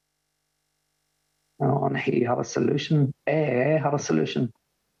 You know, and he had a solution. AA had a solution,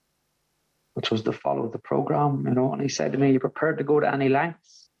 which was to follow the program, you know. And he said to me, "You prepared to go to any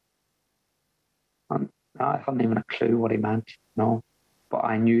lengths?" And I hadn't even a clue what he meant, you know. But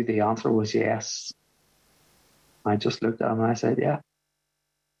I knew the answer was yes. I just looked at him and I said, yeah.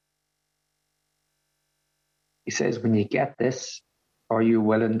 He says, when you get this, are you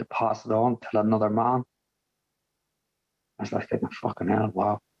willing to pass it on to another man? I was like, thinking, fucking hell,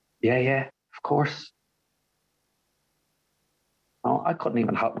 wow. Yeah, of course. No, I couldn't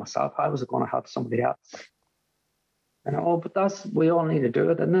even help myself. I was going to help somebody else. You know, but we all need to do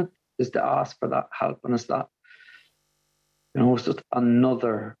it, isn't it? Is to ask for that help. And it's that, you know, it's just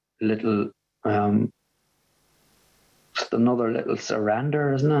another little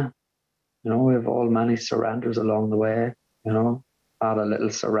surrender, isn't it? You know, we have all many surrenders along the way. You know, I had a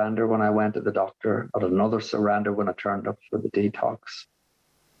little surrender when I went to the doctor. I had another surrender when I turned up for the detox.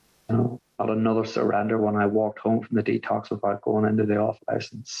 You know, I had another surrender when I walked home from the detox without going into the off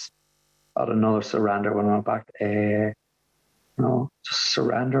license. I had another surrender when I went back to AA. Just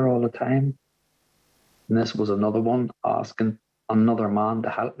surrender all the time. And this was another one, asking another man to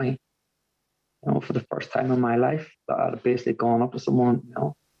help me. For the first time in my life, that I had basically gone up to someone,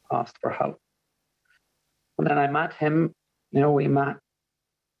 asked for help. And then I met him. We met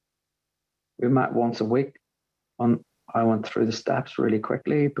once a week, and I went through the steps really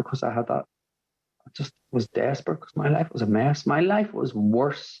quickly because I had that. I just was desperate because my life was a mess. My life was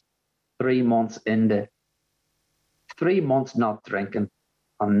worse 3 months into 3 months not drinking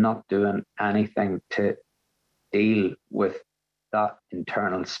and not doing anything to deal with that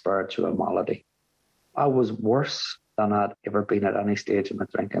internal spiritual malady. I was worse than I'd ever been at any stage of my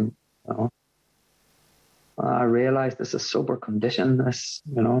drinking. I realized this is a sober condition,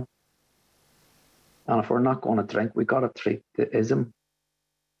 and if we're not going to drink, we got to treat the ism.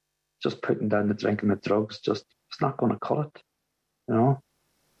 Just putting down the drink and the drugs, it's not going to cut it,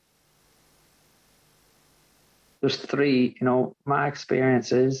 There's three, my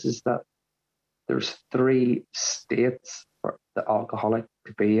experience is that there's 3 states for the alcoholic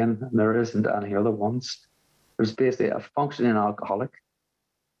to be in, and there isn't any other ones. There's basically a functioning alcoholic,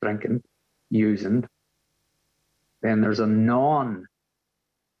 drinking, using. Then there's a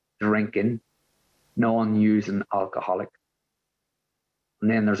non-drinking, non-using alcoholic. And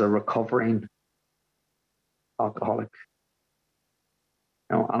then there's a recovering alcoholic.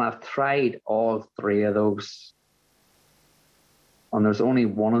 And I've tried all 3 of those. And there's only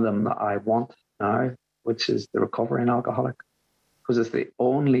one of them that I want now, which is the recovering alcoholic. Because it's the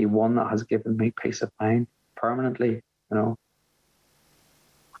only one that has given me peace of mind permanently,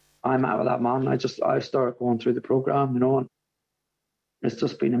 I'm out of that, man. I started going through the program, and it's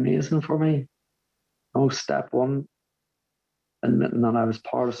just been amazing for me. Step 1, admitting that I was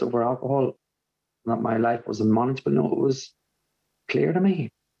part of sober alcohol, that my life was unmanageable. It was clear to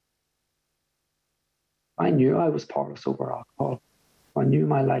me. I knew I was part of sober alcohol. I knew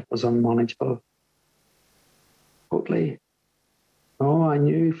my life was unmanageable. Totally. I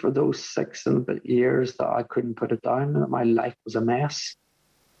knew for those 6 and a bit years that I couldn't put it down, that my life was a mess.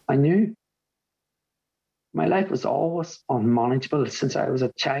 I knew. My life was always unmanageable. Since I was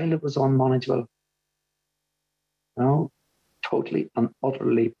a child, it was unmanageable. Totally and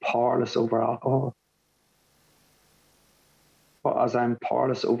utterly powerless over alcohol. But as I'm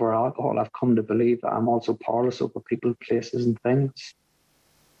powerless over alcohol, I've come to believe that I'm also powerless over people, places, and things.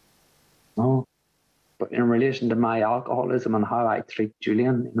 But in relation to my alcoholism and how I treat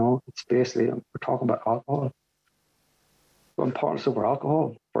Julian, it's basically, we're talking about alcohol. So I'm powerless over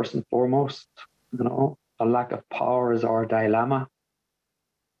alcohol, first and foremost. A lack of power is our dilemma.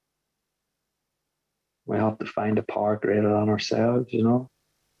 We have to find a power greater than ourselves, And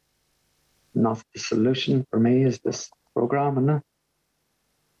that's the solution for me, is this program, isn't it?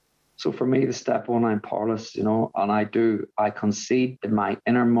 So for me, the step 1, I'm powerless, and I concede to my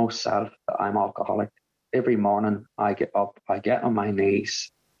innermost self that I'm alcoholic. Every morning I get up, I get on my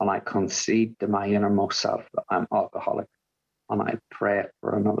knees, and I concede to my innermost self that I'm alcoholic, and I pray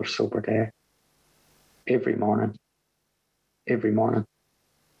for another sober day. Every morning. Because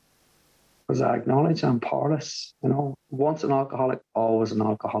I acknowledge I'm powerless, Once an alcoholic, always an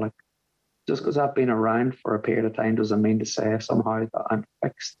alcoholic. Just because I've been around for a period of time doesn't mean to say somehow that I'm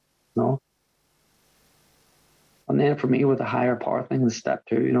fixed, And then for me, with the higher power thing, the step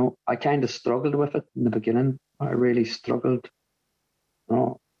 2, I kind of struggled with it in the beginning. I really struggled.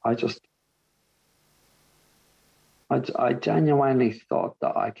 I genuinely thought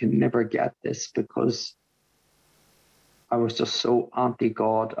that I can never get this because I was just so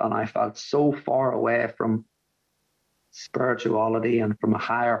anti-God, and I felt so far away from spirituality and from a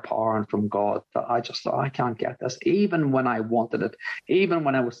higher power and from God that I just thought, I can't get this. Even when I wanted it, even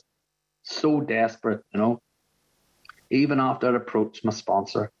when I was so desperate, even after I approached my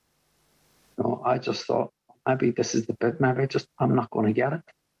sponsor, I just thought, maybe this is the bit, I'm not going to get it.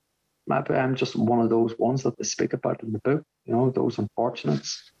 Maybe I'm just one of those ones that they speak about in the book, those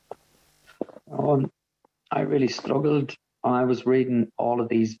unfortunates. And I really struggled, and I was reading all of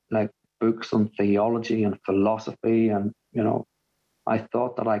these books on theology and philosophy, and I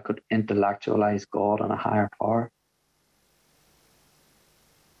thought that I could intellectualize God and a higher power.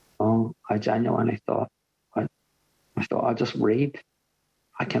 I genuinely thought, I'll just read.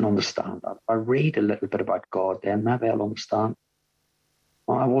 I can understand that. If I read a little bit about God, then maybe I'll understand.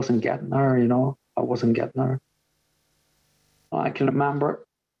 Well, I wasn't getting there, I wasn't getting there. I can remember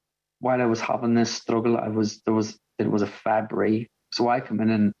while I was having this struggle, it was a February. So I come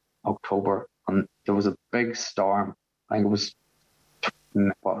in October, and there was a big storm. I think it was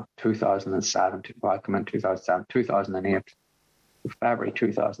 2007. I come in 2007, 2008, February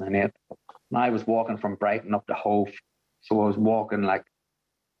 2008. And I was walking from Brighton up to Hove. So I was walking like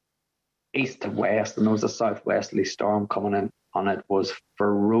east to west, and there was a southwesterly storm coming in, and it was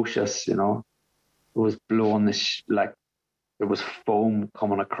ferocious, you know. It was blowing like there was foam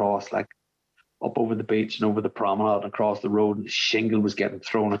coming across, like up over the beach and over the promenade and across the road, and the shingle was getting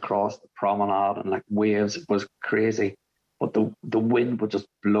thrown across the promenade and like waves. It was crazy. But the wind would just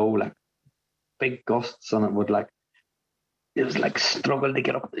blow like big gusts, and it was like struggle to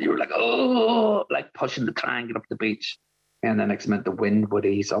get up. You were like, oh, like pushing to try and get up the beach. And the next minute the wind would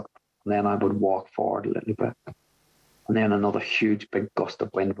ease up, and then I would walk forward a little bit. And then another huge big gust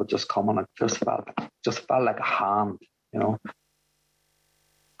of wind would just come, and it just felt like a hand, you know.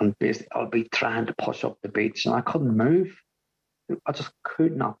 And basically I'll be trying to push up the beach, and I couldn't move. I just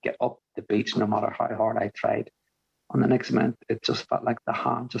could not get up the beach no matter how hard I tried. And the next minute it just felt like the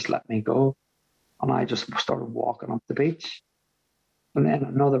hand just let me go. And I just started walking up the beach. And then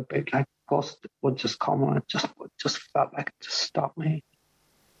another big like gust would just come, and it just felt like it just stopped me.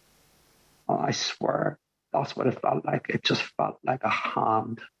 And I swear that's what it felt like. It just felt like a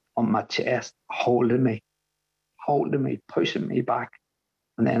hand on my chest, holding me, pushing me back.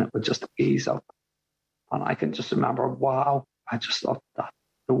 And then it would just ease up. And I can just remember, wow, I just thought that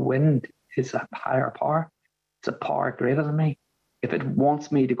the wind is a higher power. It's a power greater than me. If it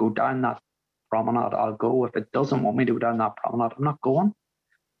wants me to go down that promenade, I'll go. If it doesn't want me to go down that promenade, I'm not going.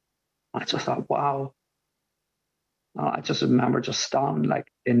 I just thought, wow. And I just remember just standing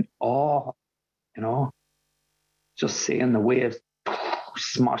like in awe, you know, just seeing the waves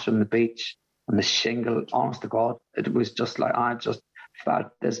smashing the beach and the shingle. Honest to God, it was just like I just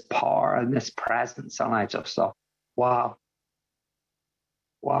felt this power and this presence, and I just thought, wow.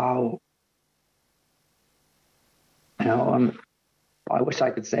 You know, and I wish I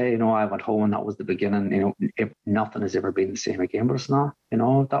could say, you know, I went home and that was the beginning. You know, nothing has ever been the same again, but it's not. You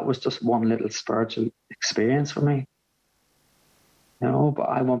know, that was just one little spiritual experience for me. You know, but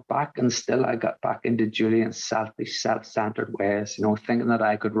I went back, and still I got back into Julian's selfish, self-centered ways, you know, thinking that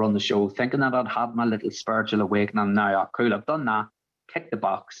I could run the show, thinking that I'd had my little spiritual awakening. Now, oh, cool, I've done that. Kick the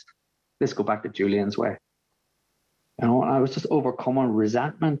box. Let's go back to Julian's way. You know, and I was just overcoming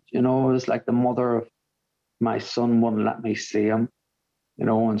resentment. You know, it was like the mother of my son wouldn't let me see him, you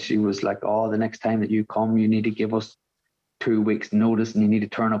know, and she was like, oh, the next time that you come, you need to give us 2 weeks notice, and you need to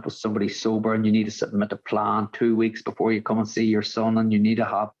turn up with somebody sober, and you need to submit a plan 2 weeks before you come and see your son, and you need to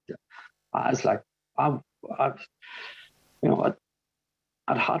have. I was like, I've you know,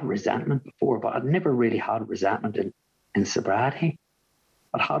 I'd had resentment before, but I'd never really had resentment in sobriety.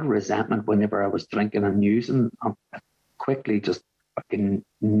 I'd had resentment whenever I was drinking and using. I quickly just fucking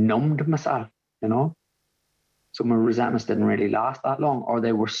numbed myself, you know. So my resentments didn't really last that long, or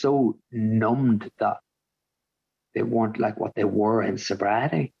they were so numbed that they weren't like what they were in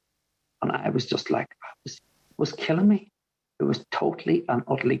sobriety. And I was just like, it was killing me. It was totally and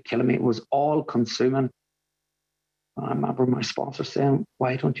utterly killing me. It was all consuming. And I remember my sponsor saying,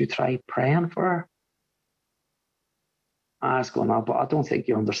 why don't you try praying for her? I was going, oh, but I don't think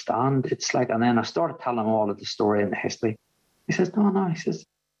you understand. It's like, and then I started telling him all of the story and the history. He says, no. He says,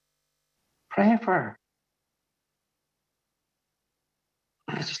 pray for her.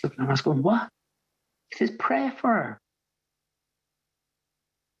 I was just looking at him, I was going, what? He says, pray for her.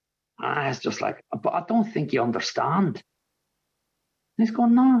 And I was just like, but I don't think you understand. And he's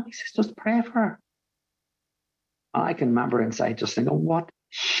going, no. He says, just pray for her. And I can remember inside just thinking, what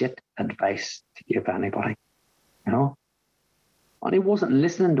shit advice to give anybody, you know? And he wasn't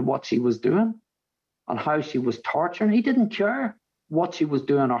listening to what she was doing and how she was torturing. He didn't care what she was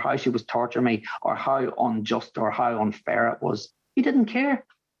doing or how she was torturing me or how unjust or how unfair it was. He didn't care.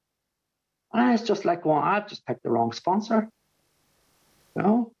 And I was just like, well, I've just picked the wrong sponsor. You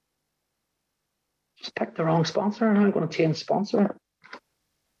know? Just picked the wrong sponsor, and I'm going to change sponsor.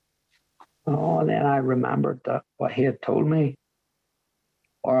 Oh, and then I remembered that what he had told me.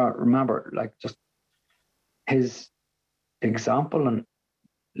 Or I remember like just his example and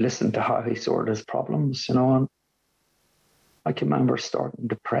listen to how he sorted his problems, you know. And I can remember starting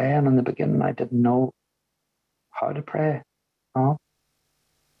to pray, and in the beginning I didn't know how to pray. You know?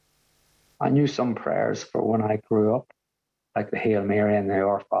 I knew some prayers for when I grew up, like the Hail Mary and the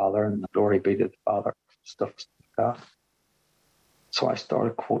Our Father and the Glory be to the Father, stuff like that. So I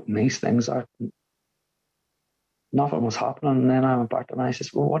started quoting these things out. Nothing was happening. And then I went back to him and I said,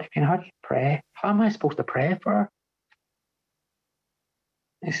 well, what do you mean? How do you pray? How am I supposed to pray for her?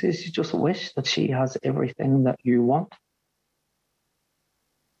 He says, you just wish that she has everything that you want.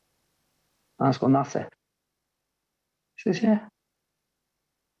 And I was going, that's it. He says, yeah.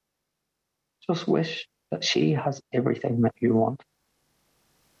 just wish that she has everything that you want.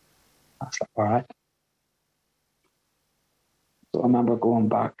 I was like, all right. So I remember going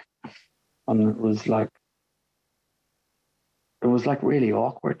back, and it was like really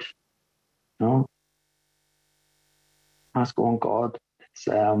awkward, you know. I was going, God, it's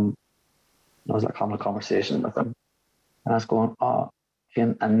I was like having a conversation with him, and I was going, oh,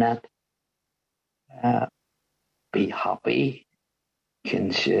 can Annette be happy?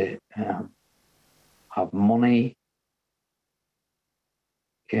 Can she have money?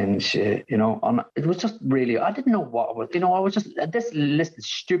 Can she, you know? And it was just really, I didn't know what it was, you know. I was just this list of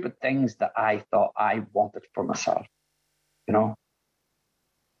stupid things that I thought I wanted for myself, you know.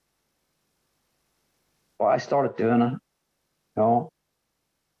 But I started doing it, you know.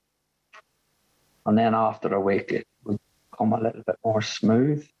 And then after a week, it would come a little bit more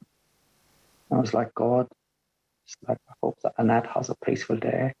smooth. I was like, God, it's like, I hope that Annette has a peaceful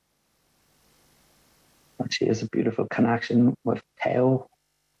day. And she has a beautiful connection with Theo,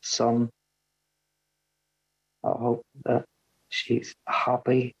 son. I hope that she's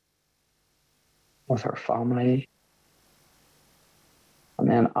happy with her family. And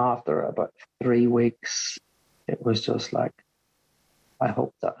then after about 3 weeks, it was just like, I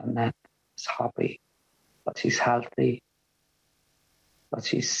hope that Annette is happy, that she's healthy, that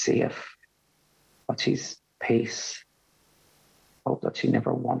she's safe, that she's peace. I hope that she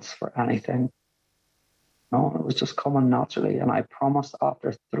never wants for anything. No, it was just coming naturally. And I promised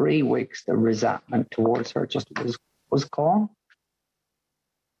after 3 weeks, the resentment towards her just was gone.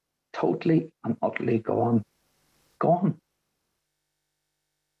 Totally and utterly gone. Gone.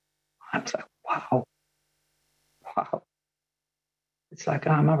 I was like, wow. Wow. It's like,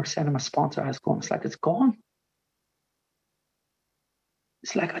 I remember saying to my sponsor, I was going, it's like, it's gone.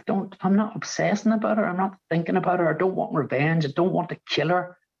 It's like, I'm not obsessing about her. I'm not thinking about her. I don't want revenge. I don't want to kill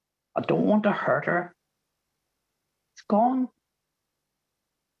her. I don't want to hurt her. It's gone.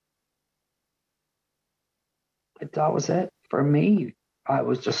 That was it. For me, I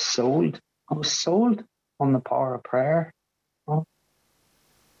was just sold. I was sold on the power of prayer. Oh,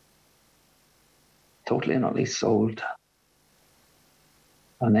 totally and utterly sold.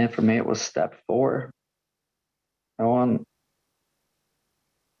 And then for me, it was step 4. You know, and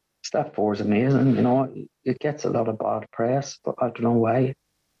step 4 is amazing. You know, it gets a lot of bad press, but I don't know why.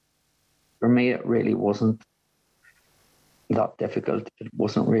 For me, it really wasn't that difficult. It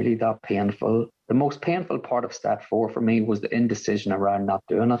wasn't really that painful. The most painful part of step 4 for me was the indecision around not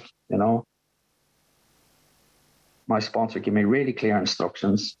doing it. You know, my sponsor gave me really clear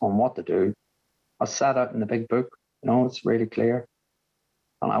instructions on what to do. I sat out in the big book. You know, it's really clear.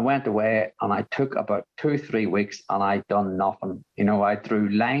 And I went away and I took about 2-3 weeks and I'd done nothing. You know, I drew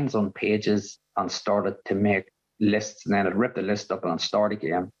lines on pages and started to make lists, and then I'd rip the list up and I'd start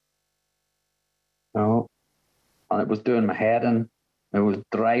again. You know, and it was doing my head in. It was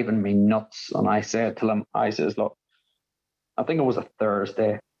driving me nuts. And I said to him, I says, look, I think it was a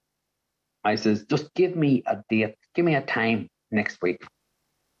Thursday. I says, just give me a date, give me a time next week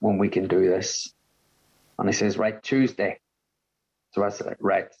when we can do this. And he says, right, Tuesday. So I said,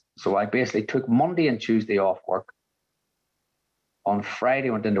 right. So I basically took Monday and Tuesday off work. On Friday,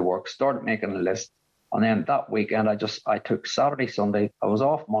 went into work, started making a list. And then that weekend, I took Saturday, Sunday. I was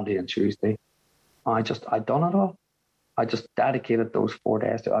off Monday and Tuesday. I'd done it all. I just dedicated those 4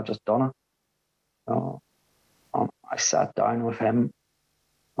 days to, I've just done it. I sat down with him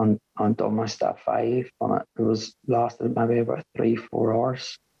and done my step 5. And it was lasted maybe about 3-4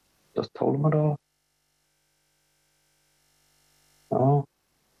 hours. Just told him it all. No.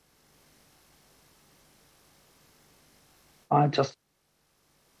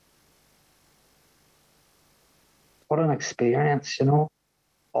 What an experience, you know.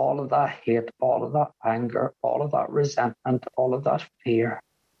 All of that hate, all of that anger, all of that resentment, all of that fear,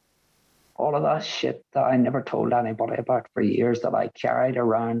 all of that shit that I never told anybody about for years, that I carried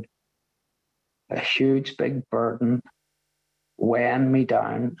around, a huge big burden weighing me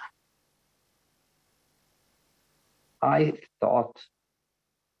down. I thought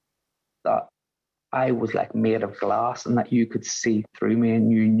that I was like made of glass and that you could see through me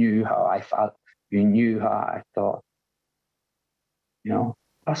and you knew how I felt. You knew how I thought. You know,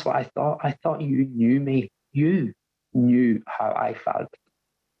 that's what I thought. I thought you knew me. You knew how I felt.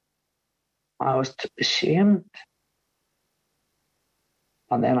 I was ashamed.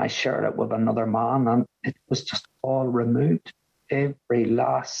 And then I shared it with another man and it was just all removed. Every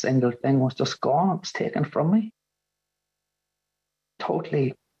last single thing was just gone. It was taken from me.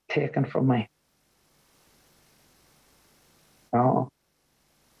 Totally taken from me. You know,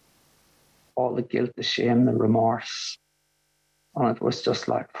 all the guilt, the shame, the remorse. And it was just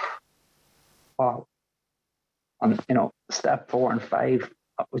like, wow. And, step 4 and 5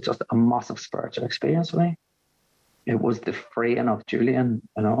 was just a massive spiritual experience for me. It was the freeing of Julian,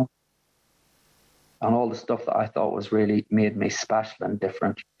 and all the stuff that I thought was really made me special and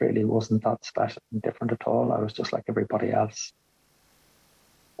different really wasn't that special and different at all. I was just like everybody else.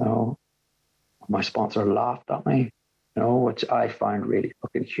 My sponsor laughed at me, which I found really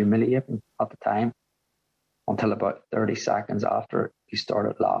fucking humiliating at the time, until about 30 seconds after he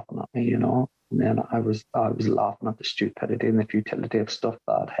started laughing at me, and then I was laughing at the stupidity and the futility of stuff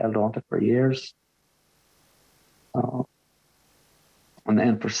that I'd held on to for years. And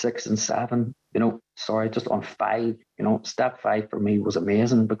then for 6 and 7, just on 5, step 5 for me was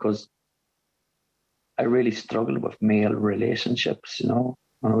amazing, because I really struggled with male relationships, and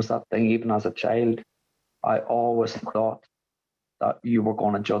it was that thing, even as a child, I always thought that you were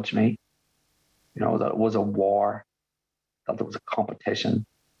going to judge me, that it was a war, that there was a competition,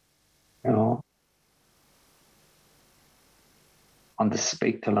 and to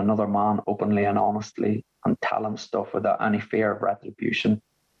speak to another man openly and honestly and tell him stuff without any fear of retribution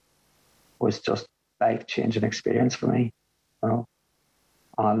was just life-changing experience for me, and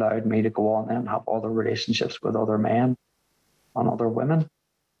allowed me to go on and have other relationships with other men and other women.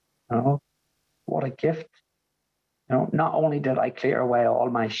 What a gift. Not only did I clear away all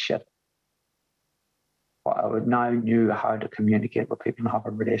my shit, but I would now knew how to communicate with people and have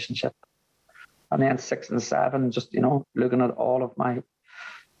a relationship. And then 6 and 7, just, looking at all of my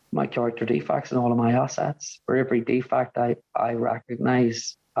character defects and all of my assets. For every defect I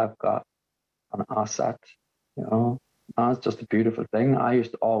recognize, I've got an asset, That's just a beautiful thing. I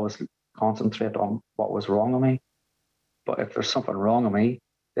used to always concentrate on what was wrong with me. But if there's something wrong with me,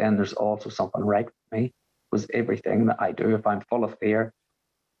 then there's also something right with me. Was everything that I do. If I'm full of fear,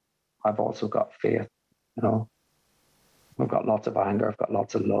 I've also got faith, I've got lots of anger, I've got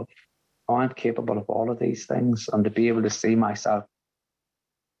lots of love. I'm capable of all of these things, and to be able to see myself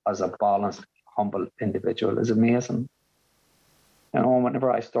as a balanced, humble individual is amazing.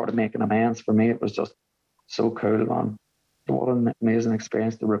 Whenever I started making amends, for me, it was just so cool, man. What an amazing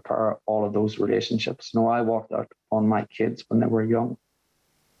experience to repair all of those relationships. I walked out on my kids when they were young.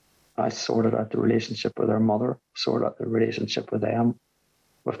 I sorted out the relationship with their mother, sorted out the relationship with them,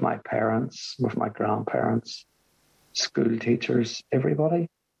 with my parents, with my grandparents, school teachers, everybody.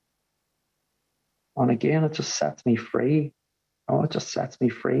 And again, it just sets me free. It just sets me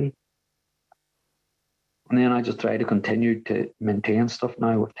free. And then I just try to continue to maintain stuff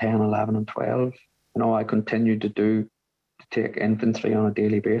now with 10, 11, and 12. I continue to take inventory on a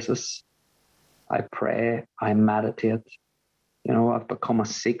daily basis. I pray, I meditate. I've become a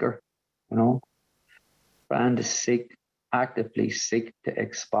seeker, trying to actively seek to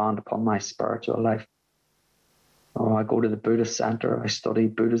expand upon my spiritual life. I go to the Buddhist center, I study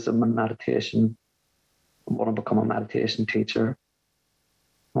Buddhism and meditation. I want to become a meditation teacher.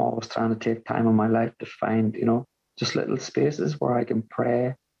 I'm always trying to take time in my life to find, just little spaces where I can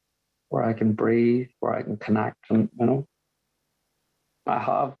pray, where I can breathe, where I can connect. And, I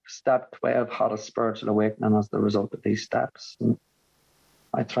have step 12 had a spiritual awakening as the result of these steps. And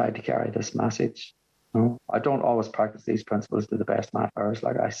I tried to carry this message. I don't always practice these principles to the best of my powers.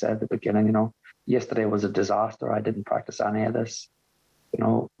 Like I said at the beginning, yesterday was a disaster. I didn't practice any of this.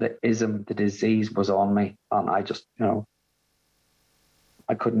 The disease was on me, and I just,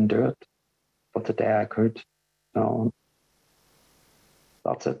 I couldn't do it. But today I could.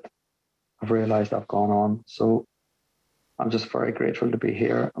 That's it. I've realized I've gone on. So I'm just very grateful to be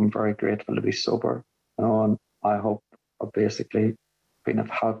here. I'm very grateful to be sober. And I hope I've basically been of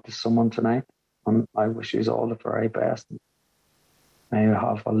help to someone tonight. And I wish you all the very best. May you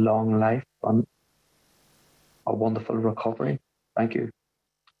have a long life and a wonderful recovery. Thank you.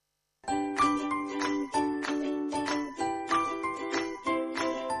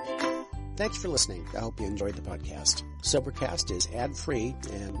 Thanks for listening. I hope you enjoyed the podcast. Sobercast is ad-free,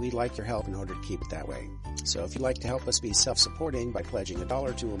 and we'd like your help in order to keep it that way. So if you'd like to help us be self-supporting by pledging $1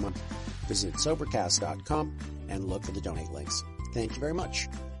 or $2 a month, visit Sobercast.com and look for the donate links. Thank you very much.